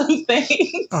about some things.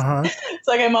 It's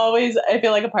like I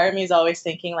feel like a part of me is always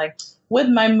thinking like, would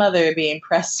my mother be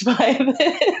impressed by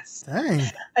this? Dang.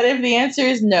 And if the answer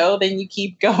is no, then you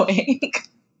keep going.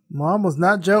 Mom was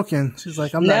not joking. She's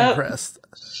like, I'm not impressed.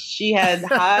 She had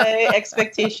high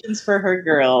expectations for her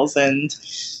girls, and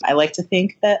I like to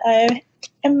think that I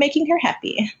am making her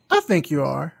happy. I think you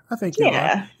are. You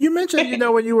are. You mentioned,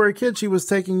 when you were a kid, she was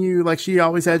taking you, like she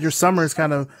always had your summers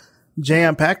kind of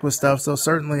jam-packed with stuff. So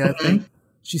certainly I think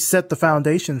she set the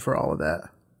foundation for all of that.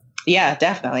 Yeah,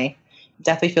 definitely.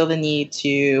 Definitely feel the need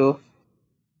to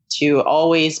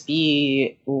always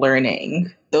be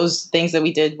learning. Those things that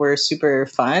we did were super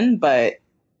fun, but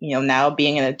now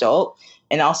being an adult,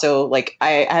 and also like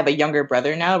I have a younger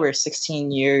brother now, we're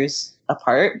 16 years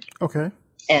apart. Okay.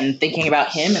 And thinking about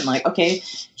him and like, okay,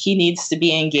 he needs to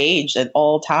be engaged at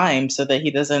all times so that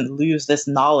he doesn't lose this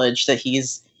knowledge that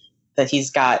he's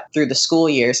got through the school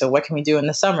year. So what can we do in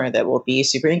the summer that will be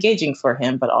super engaging for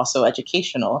him, but also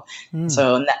educational?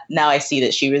 So now I see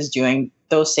that she was doing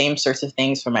those same sorts of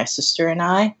things for my sister and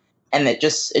I. And it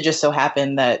just so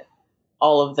happened that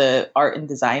all of the art and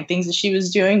design things that she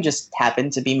was doing just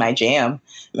happened to be my jam.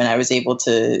 And I was able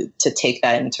to take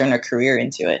that and turn a career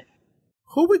into it.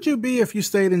 Who would you be if you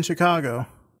stayed in Chicago?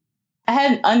 I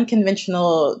had an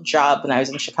unconventional job when I was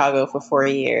in Chicago for 4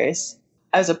 years.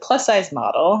 I was a plus size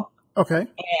model. Okay.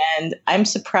 And I'm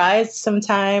surprised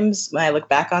sometimes when I look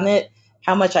back on it,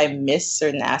 how much I miss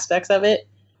certain aspects of it.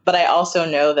 But I also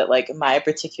know that like my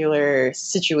particular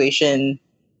situation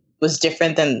was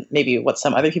different than maybe what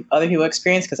some other people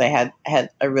experienced, because I had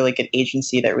a really good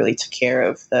agency that really took care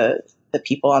of the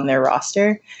people on their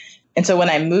roster. And so when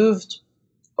I moved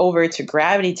over to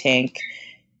Gravity Tank,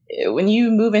 when you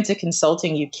move into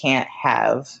consulting, you can't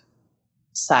have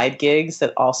side gigs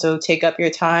that also take up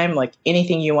your time. Like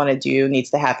anything you want to do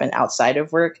needs to happen outside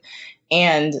of work.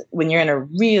 And when you're in a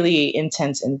really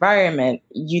intense environment,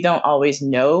 you don't always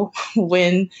know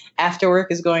when after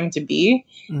work is going to be.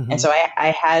 And so I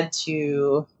had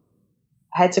to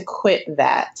quit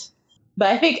that. But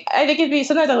I think it'd be,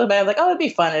 sometimes I look back, I'm like, oh, it'd be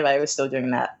fun if I was still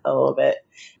doing that a little bit,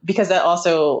 because that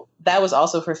was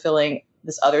also fulfilling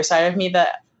this other side of me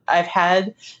that I've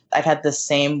had the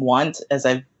same want as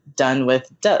I've done with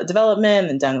development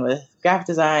and done with graphic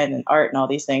design and art and all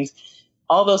these things.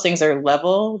 All those things are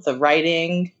level, the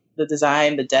writing, the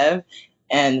design, the dev.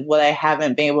 And what I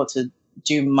haven't been able to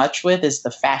do much with is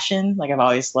the fashion. Like I've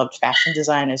always loved fashion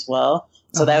design as well.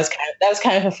 So that was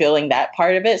kind of fulfilling that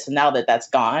part of it. So now that that's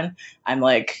gone, I'm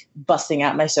like busting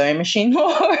out my sewing machine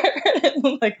more.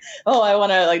 Like, oh, I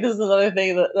want to, like, this is another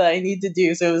thing that I need to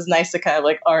do. So it was nice to kind of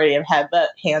like already have had that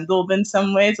handled in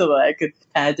some way so that I could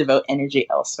kind of devote energy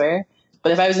elsewhere.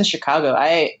 But if I was in Chicago,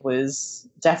 I was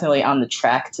definitely on the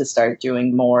track to start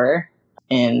doing more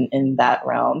in that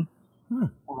realm,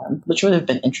 which would have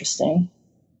been interesting.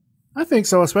 I think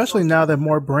so, especially now that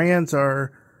more brands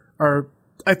are,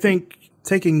 I think,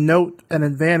 taking note and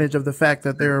advantage of the fact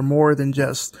that there are more than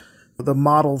just the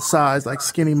model size, like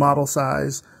skinny model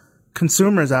size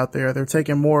consumers out there. They're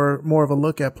taking more of a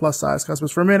look at plus size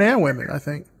customers for men and women, I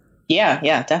think.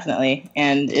 Yeah, definitely.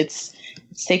 And it's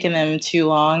taken them too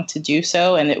long to do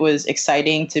so. And it was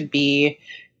exciting to be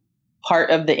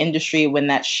part of the industry when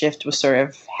that shift was sort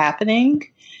of happening,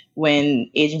 when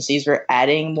agencies were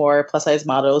adding more plus size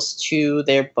models to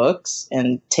their books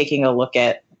and taking a look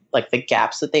at like the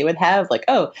gaps that they would have. Like,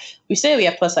 oh, we say we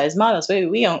have plus size models, but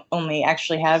we don't only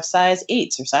actually have size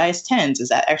 8s or size 10s. Is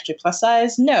that actually plus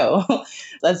size? No.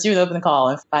 Let's do an open call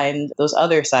and find those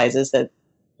other sizes that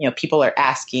people are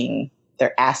asking,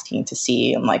 they're asking to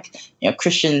see. And like,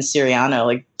 Christian Siriano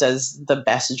like does the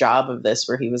best job of this,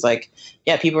 where he was like,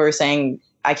 yeah, people were saying,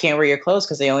 I can't wear your clothes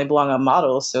because they only belong on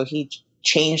models. So he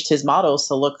changed his models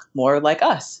to look more like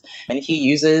us. And he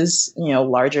uses,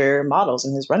 larger models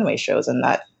in his runway shows. And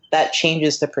that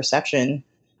changes the perception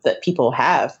that people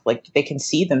have. Like they can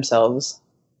see themselves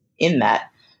in that,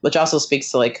 which also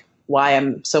speaks to like why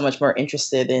I'm so much more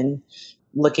interested in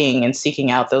looking and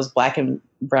seeking out those Black and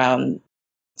brown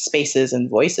spaces and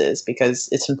voices, because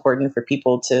it's important for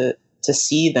people to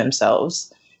see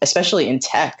themselves, especially in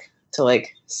tech, to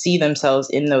like see themselves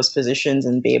in those positions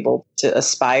and be able to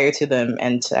aspire to them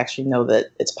and to actually know that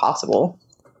it's possible.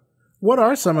 What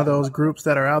are some of those groups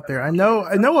that are out there? I know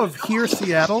of Here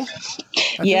Seattle.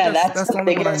 That's the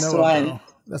biggest one.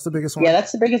 That's the biggest one. Yeah,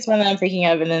 that's the biggest one that I'm thinking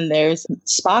of. And then there's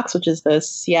SPOX, which is the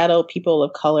Seattle People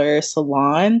of Color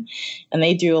Salon. And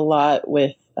they do a lot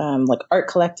with like art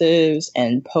collectives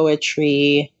and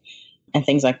poetry and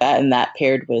things like that. And that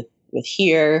paired with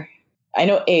Here. I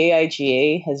know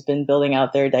AIGA has been building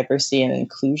out their diversity and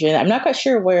inclusion. I'm not quite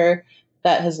sure where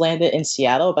that has landed in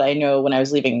Seattle, but I know when I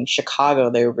was leaving Chicago,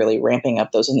 they were really ramping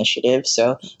up those initiatives.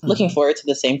 So looking forward to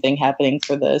the same thing happening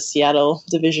for the Seattle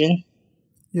division.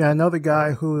 Yeah, I know the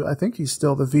guy who, I think he's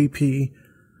still the VP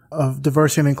of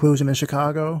diversity and inclusion in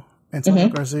Chicago, Antonio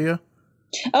Garcia.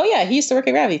 Oh yeah, he used to work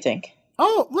at Gravity Tank.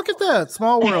 Oh, look at that.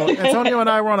 Small world. Antonio and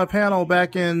I were on a panel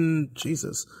back in,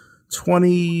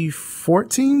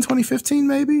 2014, 2015,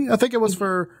 maybe? I think it was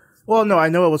I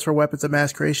know it was for Weapons of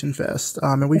Mass Creation Fest.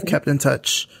 And we've kept in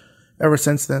touch ever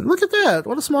since then. Look at that.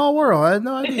 What a small world. I had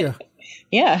no idea.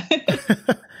 Yeah.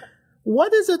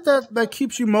 What is it that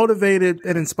keeps you motivated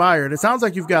and inspired? It sounds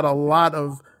like you've got a lot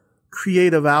of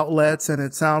creative outlets, and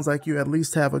it sounds like you at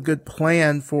least have a good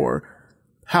plan for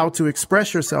how to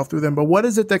express yourself through them. But what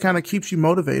is it that kind of keeps you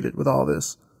motivated with all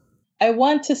this? I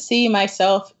want to see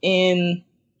myself in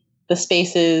the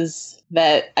spaces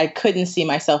that I couldn't see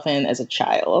myself in as a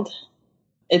child.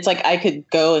 It's like I could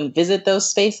go and visit those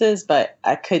spaces, but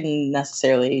I couldn't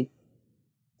necessarily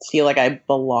feel like I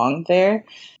belonged there.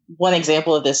 One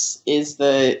example of this is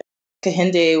the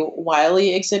Kehinde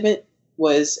Wiley exhibit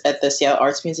was at the Seattle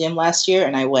Arts Museum last year,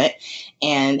 and I went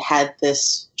and had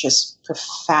this just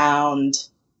profound,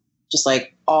 just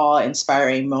like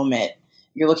awe-inspiring moment.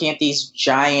 You're looking at these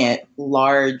giant,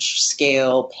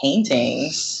 large-scale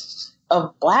paintings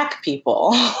of Black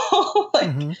people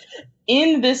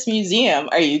in this museum.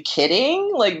 Are you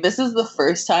kidding? Like, this is the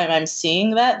first time I'm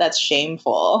seeing that. That's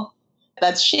shameful.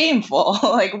 That's shameful.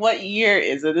 Like, what year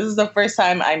is it? This is the first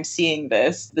time I'm seeing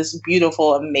this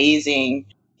beautiful, amazing,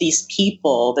 these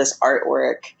people, this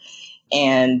artwork.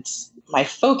 And my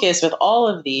focus with all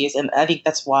of these, and I think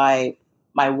that's why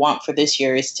my want for this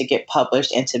year is to get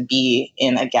published and to be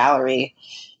in a gallery,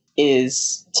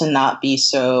 is to not be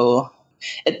so,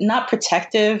 not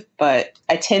protective, but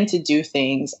I tend to do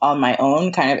things on my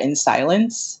own, kind of in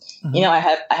silence.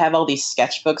 I have all these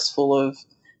sketchbooks full of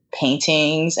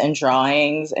paintings and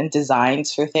drawings and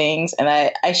designs for things, and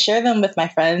I share them with my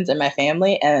friends and my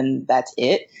family, and that's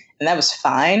it. And that was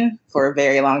fine for a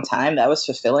very long time. That was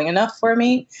fulfilling enough for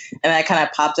me. And I kind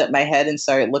of popped up my head and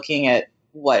started looking at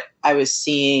what I was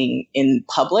seeing in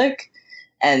public,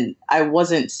 and I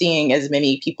wasn't seeing as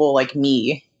many people like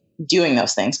me doing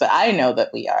those things, but I know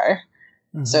that we are.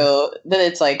 So then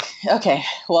it's like, okay,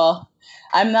 well,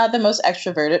 I'm not the most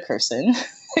extroverted person.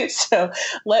 So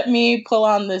let me pull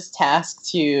on this task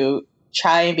to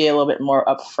try and be a little bit more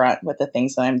upfront with the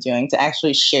things that I'm doing, to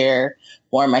actually share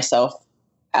more of myself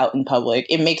out in public.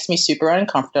 It makes me super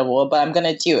uncomfortable, but I'm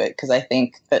going to do it because I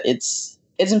think that it's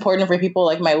important for people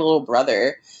like my little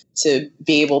brother to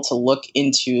be able to look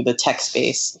into the tech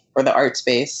space or the art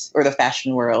space or the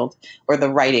fashion world or the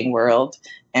writing world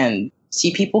and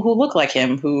see people who look like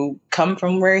him, who come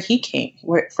from where he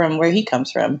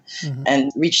comes from,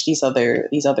 and reach these other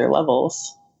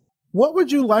levels. What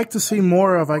would you like to see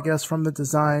more of, I guess, from the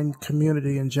design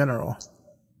community in general?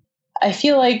 I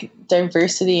feel like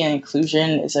diversity and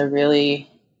inclusion is a really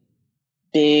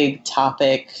big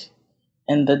topic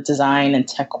in the design and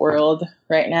tech world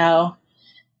right now.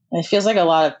 And it feels like a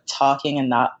lot of talking and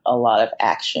not a lot of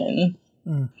action.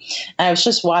 And I was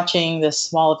just watching this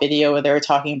small video where they were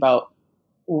talking about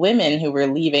women who were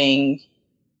leaving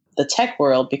the tech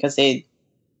world because they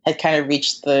had kind of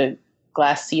reached the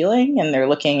glass ceiling, and they're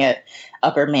looking at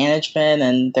upper management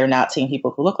and they're not seeing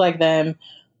people who look like them,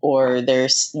 or they're,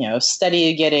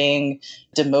 steady getting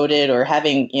demoted, or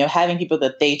having people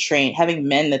that they train, having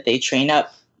men that they train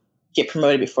up get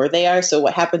promoted before they are. So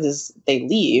what happens is they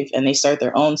leave and they start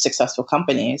their own successful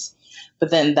companies,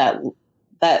 but then that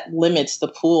that limits the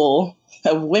pool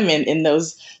of women in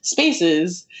those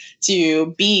spaces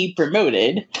to be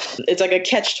promoted. It's like a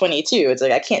catch-22. It's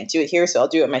like, I can't do it here, so I'll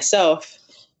do it myself.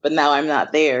 But now I'm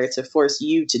not there to force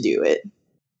you to do it.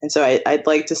 And so I'd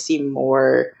like to see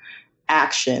more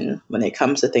action when it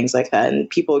comes to things like that. And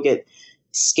people get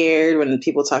scared when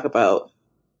people talk about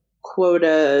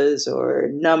quotas or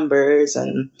numbers.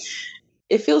 And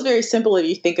it feels very simple if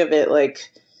you think of it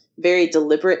like very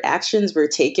deliberate actions were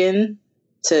taken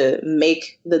to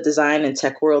make the design and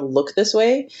tech world look this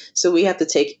way. So we have to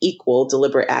take equal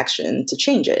deliberate action to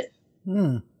change it.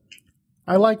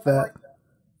 I like that.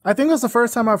 I think that's the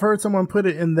first time I've heard someone put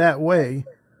it in that way.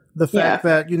 The fact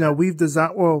that, you know, we've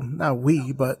designed, well, not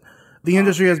we, but the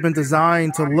industry has been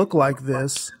designed to look like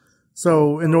this.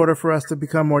 So in order for us to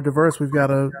become more diverse, we've got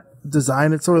to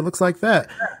design it so it looks like that.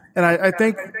 And I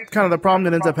think kind of the problem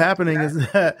that ends up happening is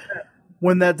that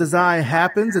when that design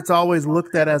happens, it's always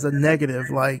looked at as a negative.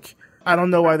 Like, I don't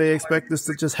know why they expect this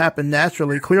to just happen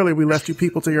naturally. Clearly, we left you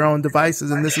people to your own devices,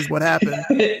 and this is what happened.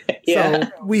 So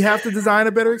we have to design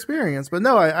a better experience. But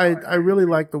no, I really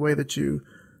like the way that you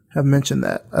have mentioned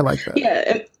that. I like that.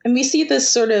 Yeah, and we see this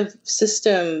sort of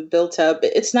system built up.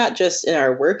 It's not just in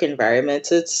our work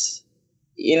environments. It's,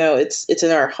 you know, it's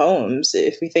in our homes.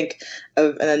 If we think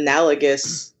of an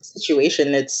analogous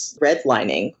situation, it's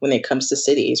redlining when it comes to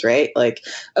cities, right? Like,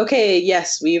 okay,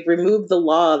 yes, we've removed the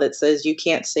law that says you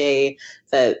can't say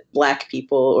that Black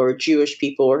people or Jewish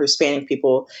people or Hispanic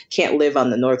people can't live on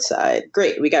the north side.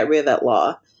 Great, we got rid of that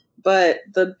law. But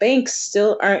the banks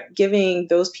still aren't giving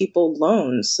those people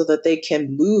loans so that they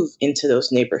can move into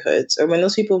those neighborhoods. Or when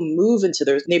those people move into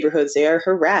those neighborhoods, they are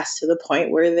harassed to the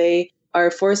point where they are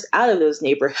forced out of those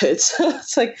neighborhoods.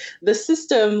 It's like the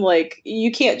system, like, you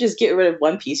can't just get rid of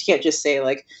one piece. You can't just say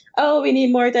like, oh, we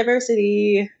need more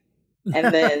diversity.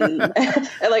 And then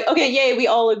like, okay, yay, we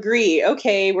all agree.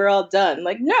 Okay, we're all done.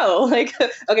 Like, no, like,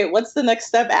 okay, what's the next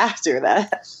step after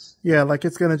that? Yeah, like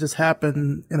it's going to just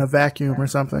happen in a vacuum or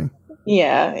something.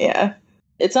 Yeah.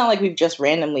 It's not like we've just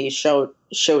randomly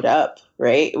showed up,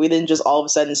 right? We didn't just all of a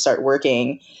sudden start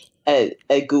working at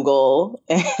Google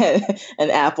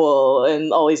and Apple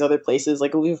and all these other places.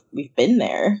 Like we've been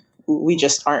there. We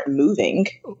just aren't moving.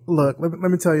 Look, let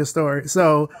me tell you a story.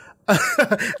 So,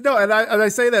 no, and I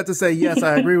say that to say, yes,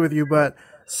 I agree with you. But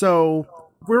so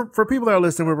for people that are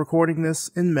listening, we're recording this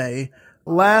in May.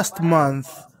 Last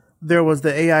month, there was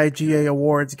the AIGA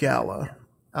Awards Gala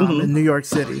in New York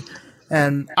City.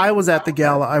 And I was at the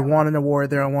gala. I won an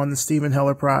award there. I won the Stephen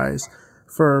Heller Prize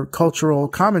for cultural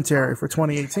commentary for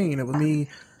 2018. It was me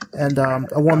and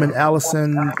a woman,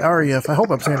 Allison Arieff. I hope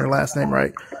I'm saying her last name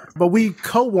right. But we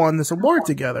co-won this award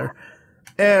together.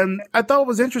 And I thought what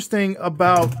was interesting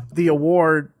about the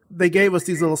award, they gave us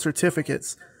these little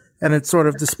certificates, and it sort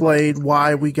of displayed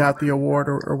why we got the award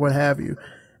or what have you.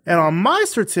 And on my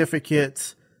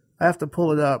certificate, I have to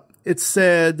pull it up. It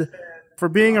said, for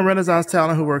being a Renaissance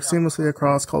talent who works seamlessly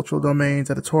across cultural domains,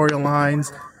 editorial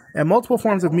lines, and multiple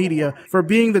forms of media, for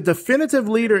being the definitive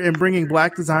leader in bringing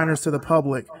Black designers to the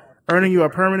public, earning you a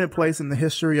permanent place in the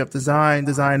history of design,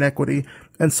 design equity,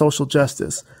 and social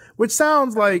justice. Which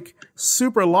sounds like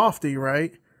super lofty,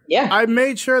 right? Yeah. I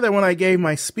made sure that when I gave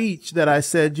my speech that I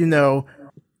said, you know,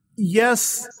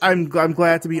 yes, I'm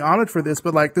glad to be honored for this,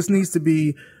 but like this needs to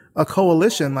be a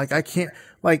coalition. Like I can't,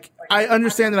 like I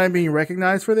understand that I'm being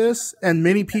recognized for this, and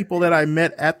many people that I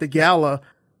met at the gala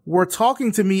were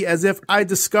talking to me as if I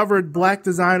discovered Black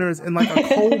designers in like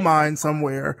a coal mine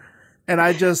somewhere, and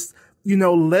I just, you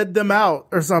know, led them out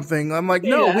or something. I'm like,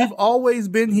 no, we've always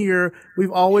been here.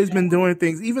 We've always been doing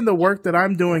things. Even the work that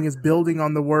I'm doing is building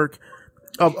on the work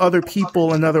of other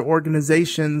people and other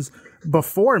organizations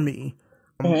before me.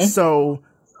 So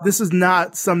this is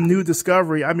not some new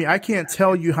discovery. I mean, I can't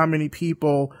tell you how many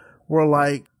people were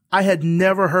like, I had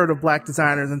never heard of Black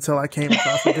designers until I came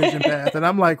across the Vision Path. And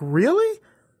I'm like, really?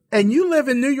 And you live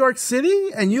in New York City,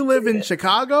 and you live in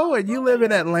Chicago, and you live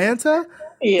in Atlanta?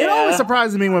 Yeah. It always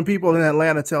surprises me when people in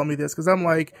Atlanta tell me this, because I'm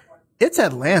like, it's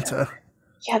Atlanta.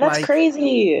 Yeah, that's like,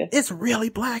 crazy. It's really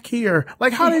Black here.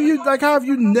 Like, how have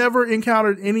you never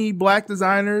encountered any Black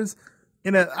designers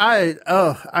in it? I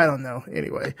don't know.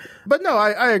 Anyway, but no,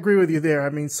 I agree with you there.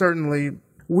 I mean, certainly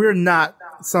we're not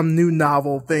some new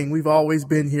novel thing. We've always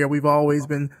been here. We've always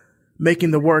been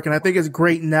making the work. And I think it's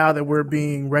great now that we're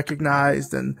being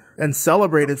recognized and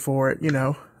celebrated for it, you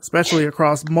know, especially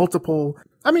across multiple,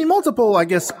 I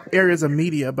guess, areas of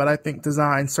media. But I think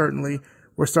design, certainly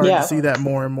we're starting to see that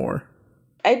more and more.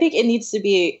 I think it needs to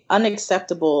be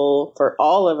unacceptable for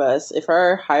all of us if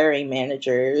our hiring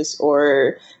managers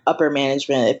or upper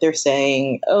management, if they're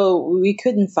saying, oh, we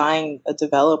couldn't find a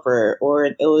developer or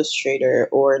an illustrator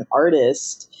or an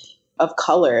artist of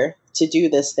color to do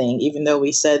this thing, even though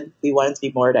we said we wanted to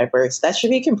be more diverse. That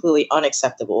should be completely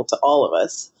unacceptable to all of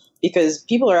us, because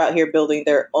people are out here building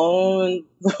their own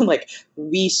like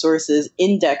resources,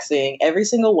 indexing every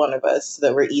single one of us so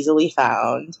that we're easily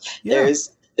found. Yeah.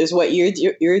 There's what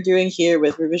you're doing here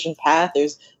with Revision Path.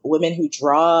 There's women who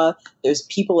draw. There's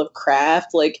people of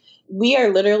craft. Like, we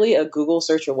are literally a Google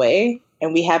search away,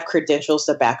 and we have credentials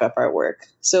to back up our work.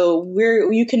 So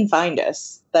you can find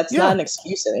us. That's not an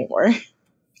excuse anymore.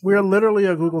 We're literally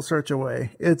a Google search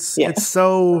away. It's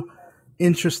so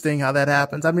interesting how that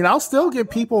happens. I mean, I'll still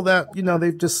get people that,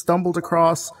 they've just stumbled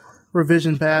across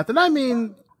Revision Path. And I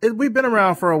mean, we've been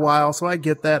around for a while, so I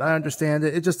get that. I understand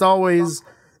it. It just always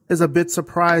is a bit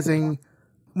surprising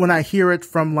when I hear it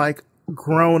from like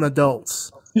grown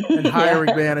adults and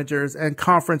hiring managers and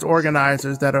conference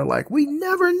organizers that are like, we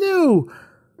never knew.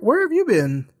 Where have you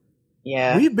been?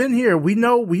 Yeah. We've been here. We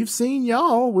know, we've seen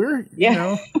y'all. We're,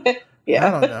 Yeah.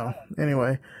 I don't know.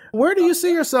 Anyway, where do you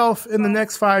see yourself in the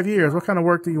next 5 years? What kind of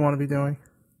work do you want to be doing?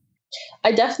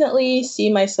 I definitely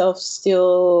see myself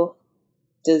still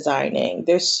designing.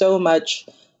 There's so much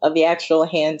of the actual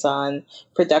hands-on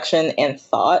production and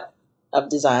thought of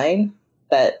design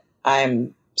that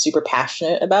I'm super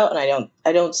passionate about, and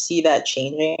I don't see that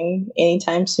changing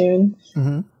anytime soon.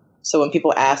 Mm-hmm. So when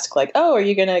people ask like, "Oh, are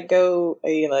you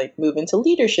like move into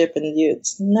leadership?" and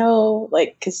it's no,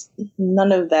 like, because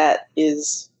none of that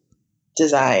is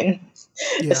design.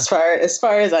 Yeah. As far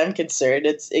as I'm concerned,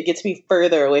 it gets me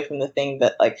further away from the thing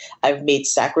that like I've made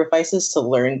sacrifices to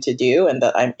learn to do and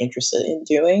that I'm interested in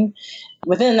doing.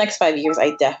 Within the next 5 years,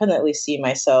 I definitely see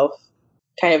myself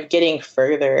kind of getting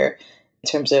further in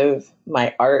terms of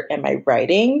my art and my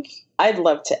writing. I'd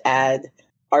love to add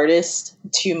artist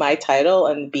to my title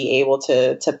and be able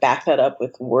to back that up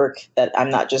with work that I'm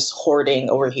not just hoarding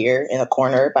over here in a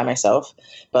corner by myself,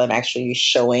 but I'm actually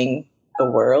showing the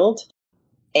world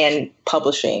and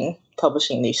publishing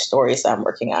these stories that I'm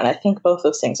working on. I think both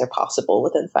those things are possible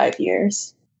within 5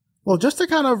 years. Well, just to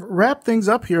kind of wrap things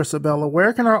up here, Sabella,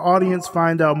 where can our audience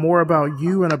find out more about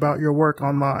you and about your work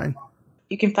online?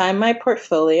 You can find my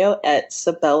portfolio at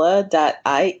sabella.is.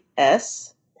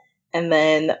 And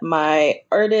then my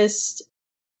artist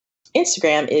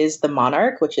Instagram is The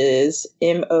Monarch, which is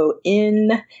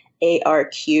MONARQ.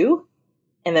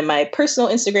 And then my personal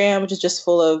Instagram, which is just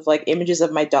full of like images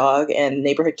of my dog and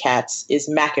neighborhood cats, is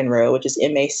McEnroe, which is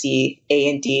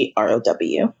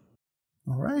MACANDROW.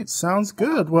 All right. Sounds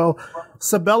good. Well,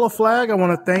 Sabella Flagg, I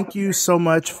want to thank you so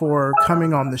much for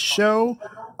coming on the show.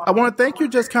 I want to thank you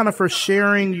just kind of for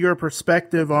sharing your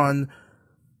perspective on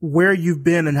where you've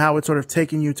been and how it's sort of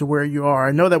taken you to where you are.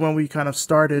 I know that when we kind of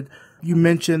started, you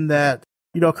mentioned that,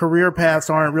 career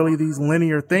paths aren't really these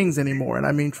linear things anymore. And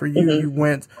I mean, for you, you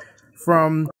went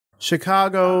from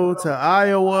Chicago to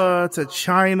Iowa to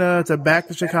China to back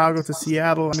to Chicago to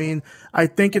Seattle. I mean, I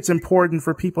think it's important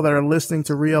for people that are listening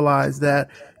to realize that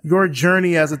your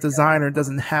journey as a designer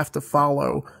doesn't have to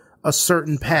follow a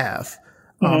certain path.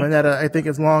 And that I think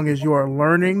as long as you are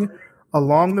learning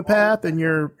along the path and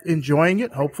you're enjoying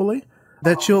it, hopefully,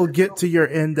 that you'll get to your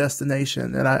end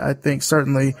destination. And I think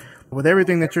certainly with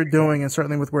everything that you're doing and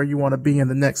certainly with where you want to be in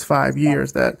the next 5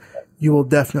 years, that you will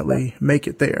definitely make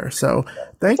it there. So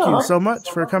thank you so much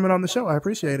for coming on the show. I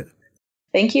appreciate it.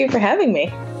 Thank you for having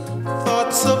me.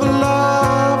 Thoughts of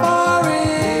love are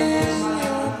in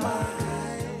your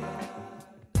mind.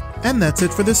 And that's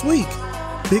it for this week.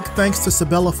 Big thanks to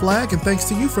Sabella Flagg and thanks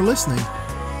to you for listening.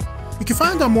 You can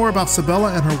find out more about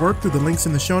Sabella and her work through the links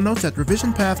in the show notes at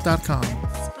revisionpath.com.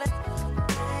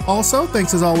 Also,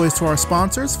 thanks as always to our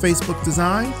sponsors, Facebook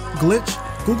Design, Glitch,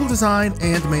 Google Design,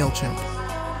 and MailChimp.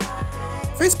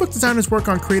 Facebook designers work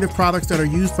on creative products that are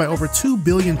used by over 2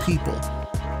 billion people.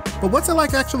 But what's it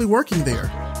like actually working there?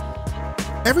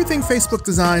 Everything Facebook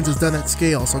designs is done at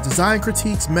scale, so design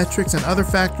critiques, metrics, and other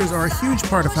factors are a huge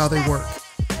part of how they work.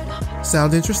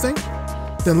 Sound interesting?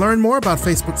 Then learn more about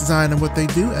Facebook Design and what they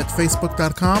do at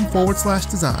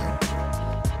facebook.com/design.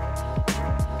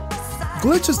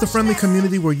 Glitch is the friendly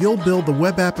community where you'll build the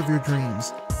web app of your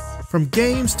dreams. From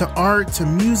games to art to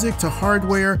music to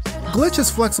hardware, Glitch is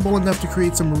flexible enough to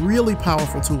create some really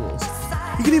powerful tools.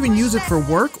 You can even use it for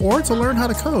work or to learn how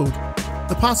to code.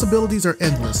 The possibilities are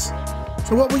endless.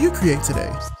 So what will you create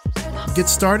today? Get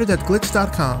started at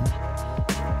glitch.com.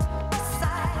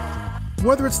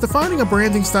 Whether it's defining a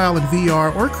branding style in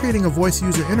VR or creating a voice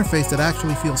user interface that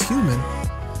actually feels human,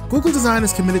 Google Design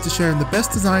is committed to sharing the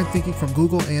best design thinking from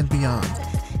Google and beyond.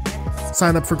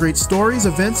 Sign up for great stories,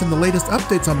 events, and the latest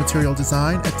updates on material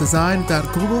design at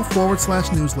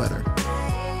design.google/newsletter.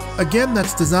 Again,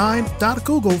 that's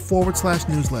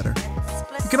design.google/newsletter.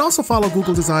 You can also follow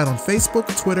Google Design on Facebook,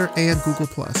 Twitter, and Google+.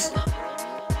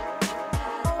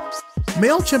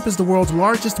 MailChimp is the world's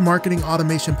largest marketing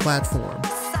automation platform.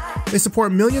 They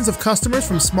support millions of customers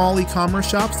from small e-commerce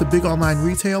shops to big online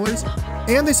retailers,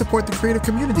 and they support the creative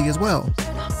community as well.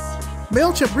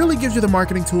 MailChimp really gives you the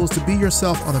marketing tools to be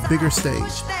yourself on a bigger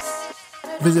stage.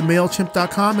 Visit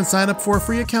MailChimp.com and sign up for a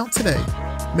free account today.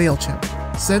 MailChimp.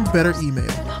 Send better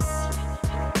email.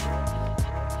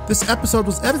 This episode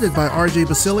was edited by RJ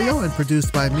Basilio and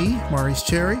produced by me, Maurice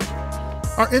Cherry.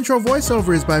 Our intro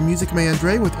voiceover is by Music Man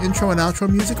Dre with intro and outro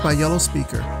music by Yellow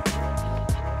Speaker.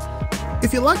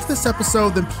 If you liked this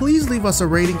episode, then please leave us a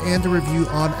rating and a review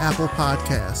on Apple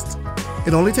Podcasts.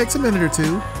 It only takes a minute or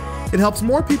two. It helps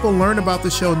more people learn about the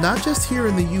show, not just here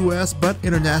in the US, but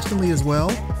internationally as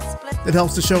well. It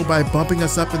helps the show by bumping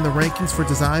us up in the rankings for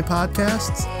design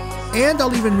podcasts. And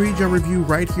I'll even read your review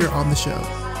right here on the show.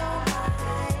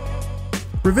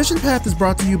 Revision Path is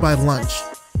brought to you by Lunch,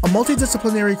 a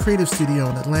multidisciplinary creative studio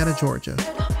in Atlanta, Georgia.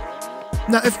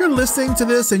 Now, if you're listening to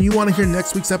this and you want to hear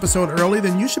next week's episode early,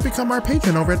 then you should become our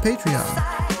patron over at Patreon.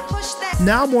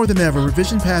 Now more than ever,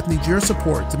 Revision Path needs your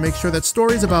support to make sure that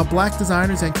stories about Black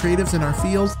designers and creatives in our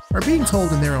field are being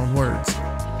told in their own words.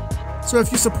 So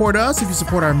if you support us, if you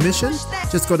support our mission,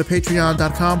 just go to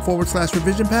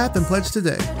patreon.com/Revision Path and pledge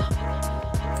today.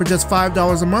 For just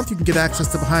 $5 a month, you can get access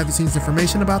to behind-the-scenes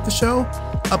information about the show,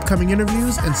 upcoming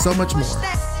interviews, and so much more.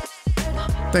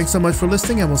 Thanks so much for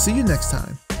listening, and we'll see you next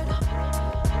time.